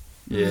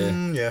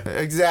 Yeah. Yeah.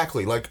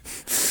 Exactly. Like,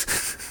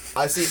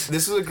 I see.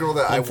 This is a girl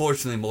that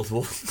Unfortunately,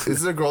 multiple. This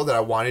is a girl that I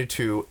wanted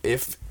to,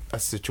 if a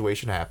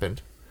situation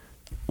happened,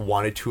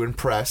 wanted to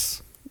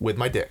impress with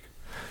my dick.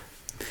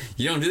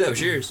 You don't do that with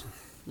shears.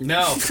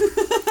 No.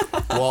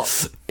 Well,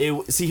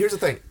 see, here's the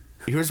thing.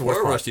 Here's the worst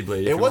Or a part. rusty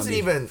blade, if It you wasn't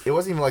want even. It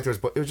wasn't even like there was.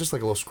 It was just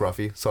like a little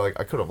scruffy. So like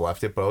I could have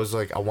left it, but I was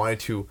like I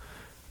wanted to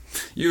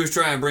You was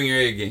trying to bring your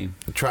A game.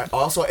 try.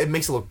 Also, it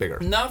makes it look bigger.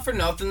 Not for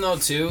nothing though,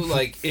 too.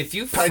 Like if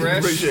you Kind of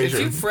fresh,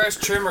 appreciation.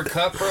 trim or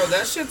cut, bro,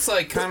 that shit's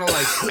like kind of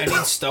like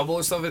any stubble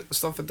or stuff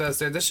like that's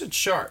there. That shit's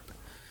sharp.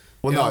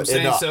 Well, You know no, what I'm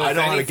saying? no, So I if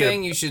don't want to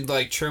anything, get. you should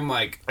like trim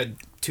like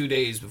 2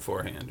 days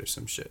beforehand or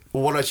some shit.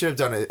 Well, what I should have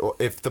done is,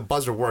 if the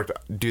buzzer worked,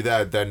 do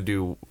that, then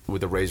do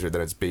with the razor.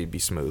 Then it's baby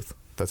smooth.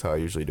 That's how I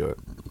usually do it.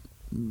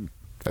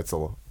 That's a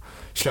little.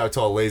 Shout out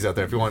to all the ladies out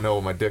there if you want to know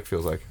what my dick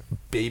feels like.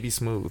 Baby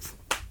smooth.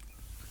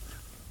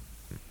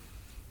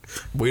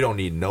 We don't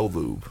need no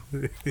lube.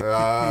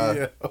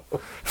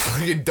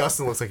 Fucking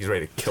Dustin looks like he's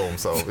ready to kill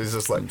himself. He's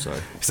just like,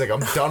 he's like,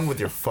 I'm done with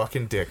your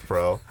fucking dick,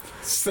 bro.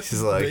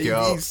 He's like, Baby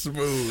yo.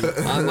 smooth.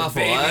 I'm not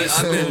Baby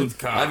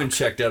I've been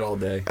checked out all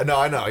day. No,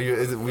 I know.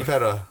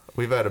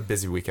 We've had a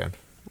busy weekend.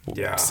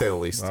 Yeah. To say the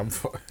least. I'm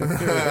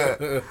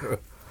fine.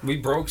 We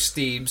broke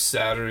Steve's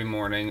Saturday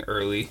morning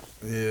early.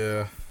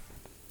 Yeah.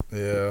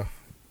 Yeah.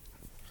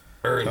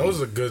 Early. That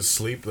was a good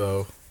sleep,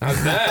 though. I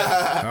bet.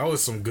 That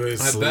was some good I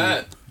sleep.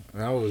 bet.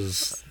 I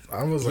was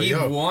like, He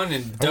yo. won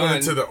and I done. went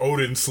into the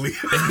Odin sleep.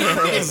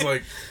 I was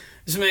like,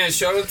 This man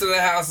showed up to the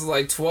house at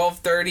like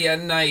 12:30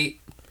 at night.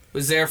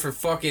 Was there for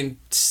fucking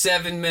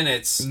 7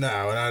 minutes.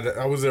 no, and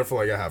I was there for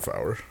like a half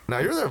hour. No,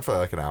 you were there for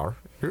like an hour.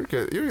 You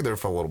were there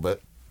for a little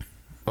bit.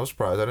 I was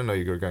surprised. I didn't know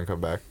you were going to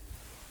come back.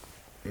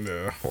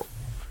 Yeah. I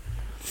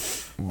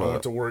went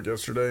But to work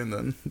yesterday and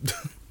then.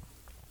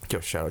 yo,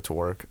 shout out to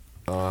work.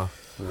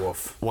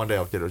 Woof. One day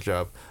I'll get a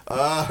job.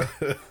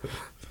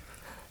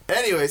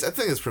 Anyways, I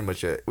think that's pretty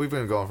much it. We've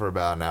been going for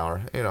about an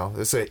hour. You know,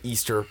 it's an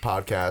Easter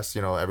podcast.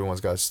 You know,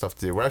 everyone's got stuff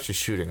to do. We're actually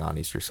shooting on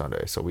Easter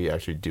Sunday, so we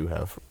actually do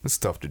have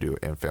stuff to do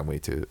and family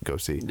to go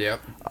see. Yep.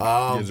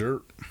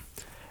 Dessert.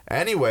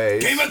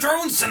 Anyways, Game of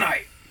Thrones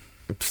tonight.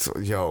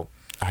 yo,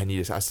 I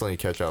still need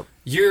to catch up.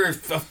 You're a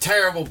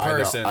terrible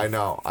person. I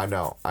know. I'm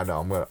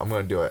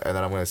gonna do it, and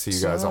then I'm gonna see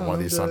you guys on one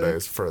of these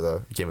Sundays for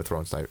the Game of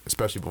Thrones night,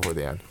 especially before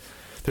the end.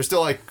 There's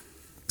still like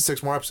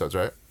 6 more episodes,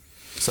 right?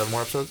 7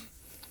 more episodes.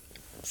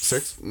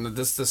 6? No,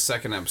 this is the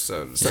second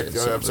episode. Second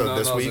episode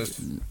this week.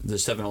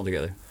 There's 7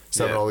 altogether.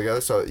 7 Yeah. altogether.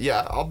 So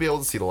yeah, I'll be able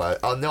to see the last.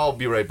 I'll know I'll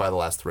be right by the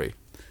last 3.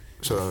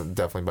 So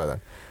definitely by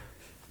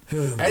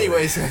then.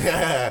 Anyways,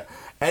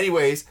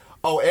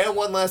 Oh, and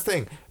one last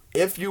thing.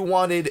 If you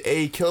wanted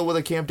a Killer with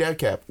a Camp dad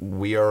cap,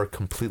 we are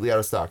completely out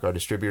of stock. Our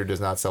distributor does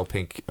not sell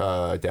pink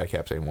dad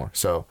caps anymore.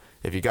 So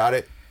if you got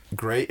it,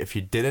 great. If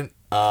you didn't,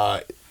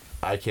 I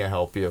can't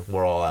help you.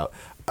 We're all out.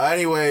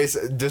 Anyways,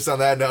 just on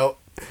that note,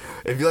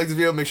 if you like this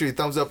video, make sure you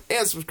thumbs up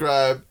and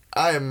subscribe.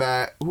 I am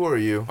Matt. Who are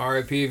you?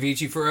 R.I.P.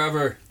 Avicii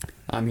forever.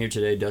 I'm here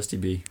today, Dusty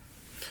B.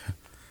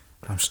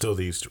 I'm still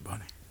the Easter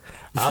Bunny.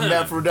 I'm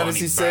Matt for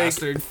redundancy's Bunny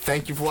sake. bastard.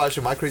 Thank you for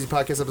watching My Crazy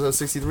Podcast episode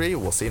 63.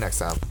 We'll see you next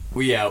time.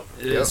 We out.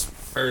 It's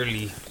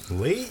early,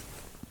 Late?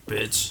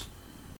 bitch.